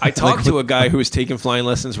good to. I talked to a guy who was taking flying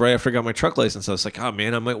lessons right after I got my truck license. I was like, oh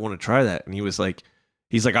man, I might want to try that. And he's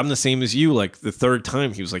like, I'm the same as you. Like the third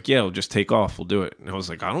time, he was like, yeah, we'll just take off. We'll do it. And I was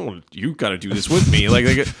like, I don't want. You got to do this with me. Like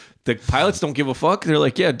the pilots don't give a fuck. They're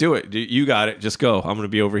like, yeah, do it. You got it. Just go. I'm gonna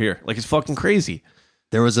be over here. Like it's fucking crazy.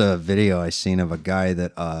 There was a video I seen of a guy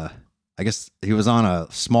that I guess he was on a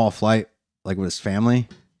small flight like with his family,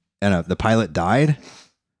 and the pilot died.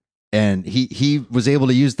 And he was able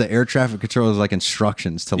to use the air traffic controllers like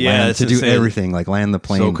instructions to land, to do everything, like land the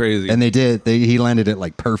plane. So crazy. And they did. He landed it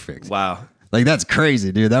like perfect. Wow. Like that's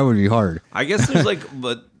crazy, dude. That would be hard. I guess there's like,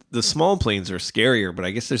 but the small planes are scarier, but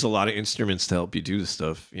I guess there's a lot of instruments to help you do the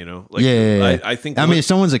stuff, you know? Like, Yeah. I think. I mean, if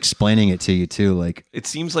someone's explaining it to you too, like it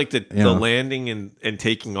seems like the know. landing and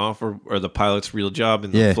taking off are the pilot's real job,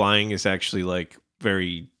 and the flying is actually like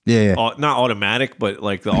very not automatic, but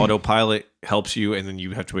like the autopilot helps you, and then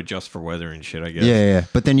you have to adjust for weather and shit, I guess. Yeah.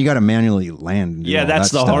 But then you got to manually land. And do all that's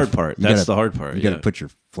that the stuff. hard part. That's the hard part. You got to put your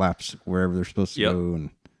flaps wherever they're supposed to go and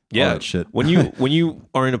all that shit. When you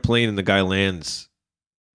are in a plane and the guy lands,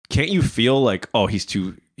 can't you feel like, oh, he's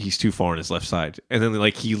too far on his left side, and then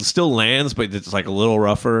like he still lands, but it's like a little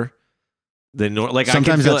rougher than like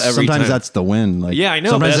sometimes I can feel every time. that's the wind. Like I know.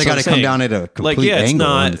 Sometimes they got to come down at a complete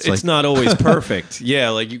angle. It's not always perfect. Yeah,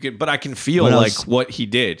 like you could, but I can feel like what he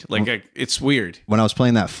did. Like it's weird. When I was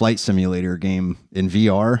playing that flight simulator game in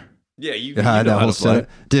VR. Yeah, you know how to fly.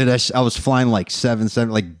 Dude, I was flying like 7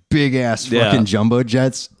 like big ass fucking jumbo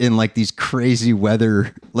jets in like these crazy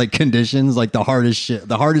weather like conditions, like the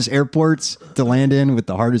hardest airports to land in with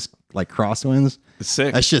the hardest like crosswinds. It's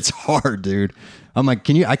sick. That shit's hard, dude. I'm like,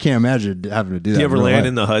 I can't imagine having to do that. Do you ever land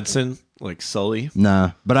in the Hudson, like Sully?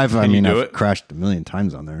 Nah, but I've crashed a million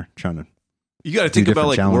times on there trying to. You got to think about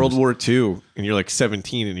like World War II, and you're like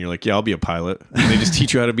 17, and you're like, yeah, I'll be a pilot. And they just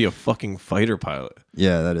teach you how to be a fucking fighter pilot.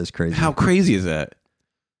 Yeah, that is crazy. How crazy is that?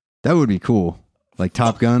 That would be cool. Like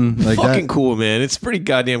Top Gun, like fucking that. Cool, man. It's pretty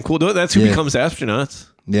goddamn cool. That's who becomes astronauts.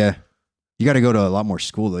 Yeah. You got to go to a lot more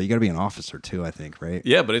school though. You got to be an officer too, I think, right?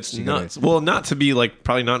 Yeah, but it's nuts. Well, not to be like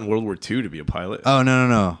probably not in World War II to be a pilot. Oh no.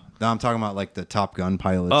 No, I'm talking about like the Top Gun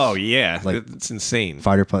pilots. Oh yeah, like it's insane.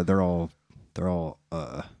 Fighter pilot. They're all.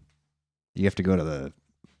 You have to go to the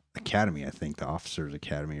academy. I think the officers'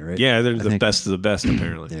 academy, right? Yeah, they're the best of the best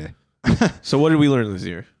apparently. Yeah. So what did we learn this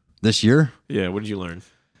year? This year? Yeah. What did you learn?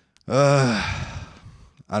 I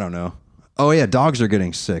don't know. Oh yeah, dogs are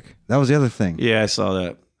getting sick. That was the other thing. Yeah, I saw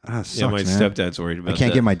that. Sucks, yeah, my man. stepdad's worried about that. I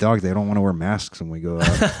can't get my dog. They don't want to wear masks when we go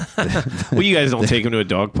out. Well, you guys don't take them to a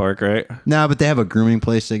dog park, right? No, but they have a grooming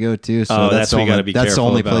place they go to. So that's what you got to be careful That's the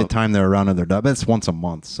only about. time they're around their dog. That's once a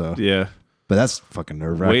month. So yeah. But that's fucking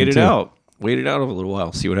nerve-wracking. Wait it out. Wait it out a little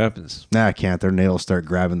while. See what happens. Nah, I can't. Their nails start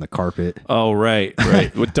grabbing the carpet. Oh, right.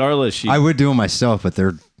 With Darla, I would do it myself, but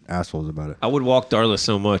they're assholes about it. I would walk Darla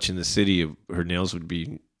so much in the city, her nails would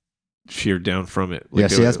be sheared down from it. Like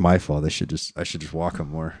that's my fault. I should just walk them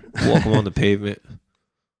more. Walk them on the pavement.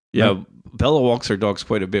 Yeah, Bella walks her dogs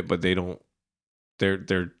quite a bit, but they don't.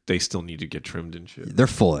 They still need to get trimmed and shit. They're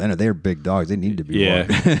full, and they're big dogs. They need to be.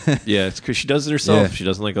 Walked. Yeah, it's because she does it herself. Yeah. She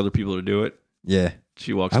doesn't like other people to do it. Yeah,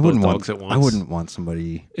 she walks both dogs at once. I wouldn't want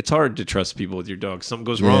somebody. It's hard to trust people with your dog. Something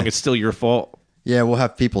goes wrong, it's still your fault. Yeah, we'll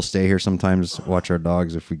have people stay here sometimes, watch our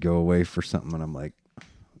dogs if we go away for something, and I'm like,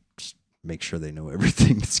 just make sure they know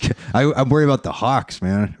everything. I'm worried about the hawks,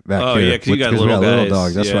 man. Back here. Yeah, because you got little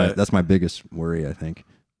dogs. That's my biggest worry, I think.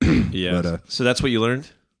 Yeah. But, so that's what you learned?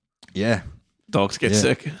 Yeah. Dogs get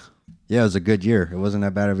sick? Yeah, it was a good year. It wasn't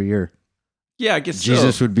that bad of a year. Yeah, I guess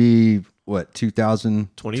Jesus would be, what,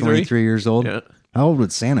 23 years old? Yeah. How old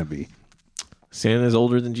would Santa be? Santa's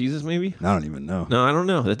older than Jesus, maybe? I don't even know. No, I don't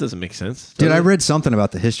know. That doesn't make sense. Dude, I read something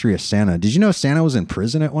about the history of Santa. Did you know Santa was in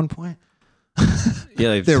prison at one point?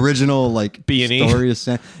 Yeah, the original like B&E story of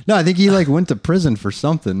Santa. No, I think he like went to prison for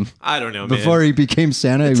something. I don't know, man. Before he became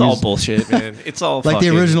Santa. It's all bullshit, man. It's all like the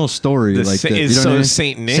original story.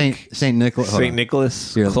 Saint Nick, Saint Nicholas, Saint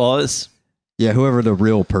Nicholas Claus. Yeah, whoever the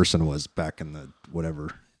real person was back in the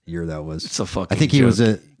whatever year that was. It's a fucking. I think he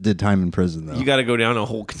did time in prison though. You got to go down a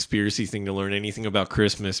whole conspiracy thing to learn anything about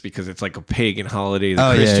Christmas because it's like a pagan holiday.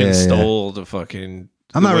 The Christians stole the fucking.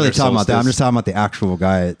 I'm not really talking about that. I'm just talking about the actual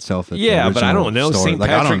guy itself. Yeah, but I don't know. St.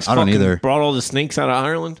 Patrick's I don't either. Brought all the snakes out of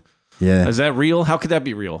Ireland. Yeah, is that real? How could that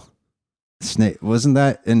be real? Snake wasn't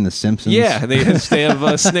that in The Simpsons? Yeah, they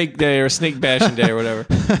have Snake Day or Snake Bashing Day or whatever.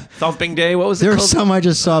 Thumping Day. What was it? There was some I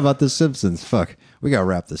just saw about The Simpsons. Fuck, we gotta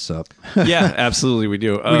wrap this up. Yeah, absolutely, we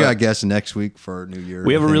do. We got guests next week for our New Year.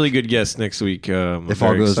 We have a really good guest next week. I'm if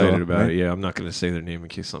very all goes excited well, about right? it. Yeah, I'm not going to say their name in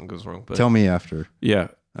case something goes wrong. But tell me after. Yeah,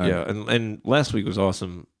 all yeah. right. And last week was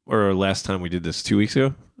awesome. Or last time we did this 2 weeks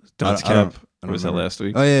ago. Dunce I don't Cap. Or was that remember. last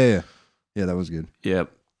week? Oh yeah. Yeah, that was good.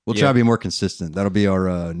 Yep. We'll try to be more consistent. That'll be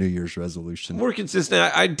our New Year's resolution. More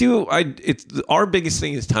consistent. It's our biggest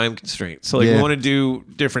thing is time constraint. So like Yeah. we want to do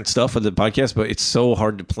different stuff with the podcast, but it's so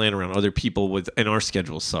hard to plan around other people and our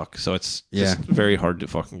schedules suck. So it's just very hard to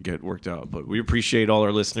fucking get worked out. But we appreciate all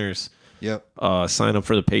our listeners. Yep. Sign up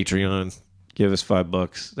for the Patreon. Give us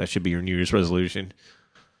 $5. That should be your New Year's resolution.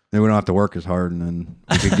 Then we don't have to work as hard, and then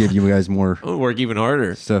we could give you guys more We'll work even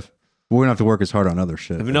harder. stuff. We don't have to work as hard on other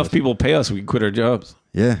shit. If enough people pay us, we can quit our jobs.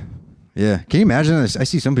 Yeah. Yeah. Can you imagine this? I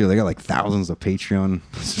see some people, they got like thousands of Patreon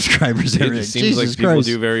subscribers. It just seems like people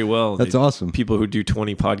do very well. That's awesome. People who do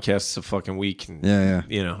 20 podcasts a fucking week. And, Yeah.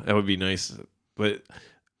 You know, that would be nice. But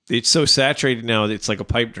it's so saturated now that it's like a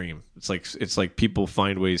pipe dream. It's like people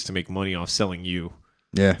find ways to make money off selling you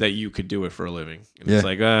Yeah. that you could do it for a living. And Yeah. it's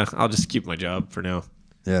like, I'll just keep my job for now.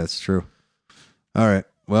 Yeah, it's true. All right.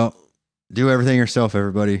 Well, do everything yourself,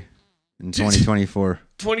 everybody, in 2024.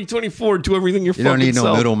 2024, do everything your You fucking don't need no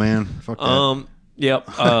self. middleman. Fuck that. Yep.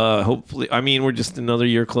 Hopefully, I mean, we're just another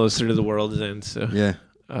year closer to the world's end. So, Yeah.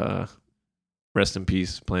 Rest in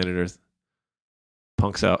peace, planet Earth.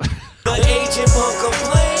 Punks out. The Agent Punk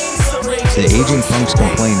complains. The Aging Punks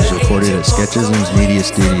Complain is recorded at Sketchisms Media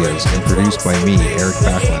Studios and produced by me, Eric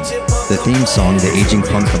Backlund. The theme song, The Aging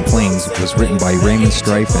Punk Complains, was written by Raymond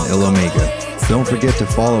Strife and Il Omega. Don't forget to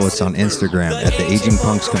follow us on Instagram at The Aging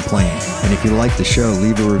Punks Complain. And if you like the show,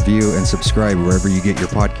 leave a review and subscribe wherever you get your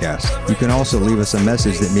podcast. You can also leave us a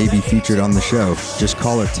message that may be featured on the show. Just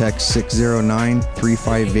call or text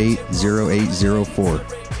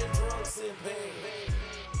 609-358-0804.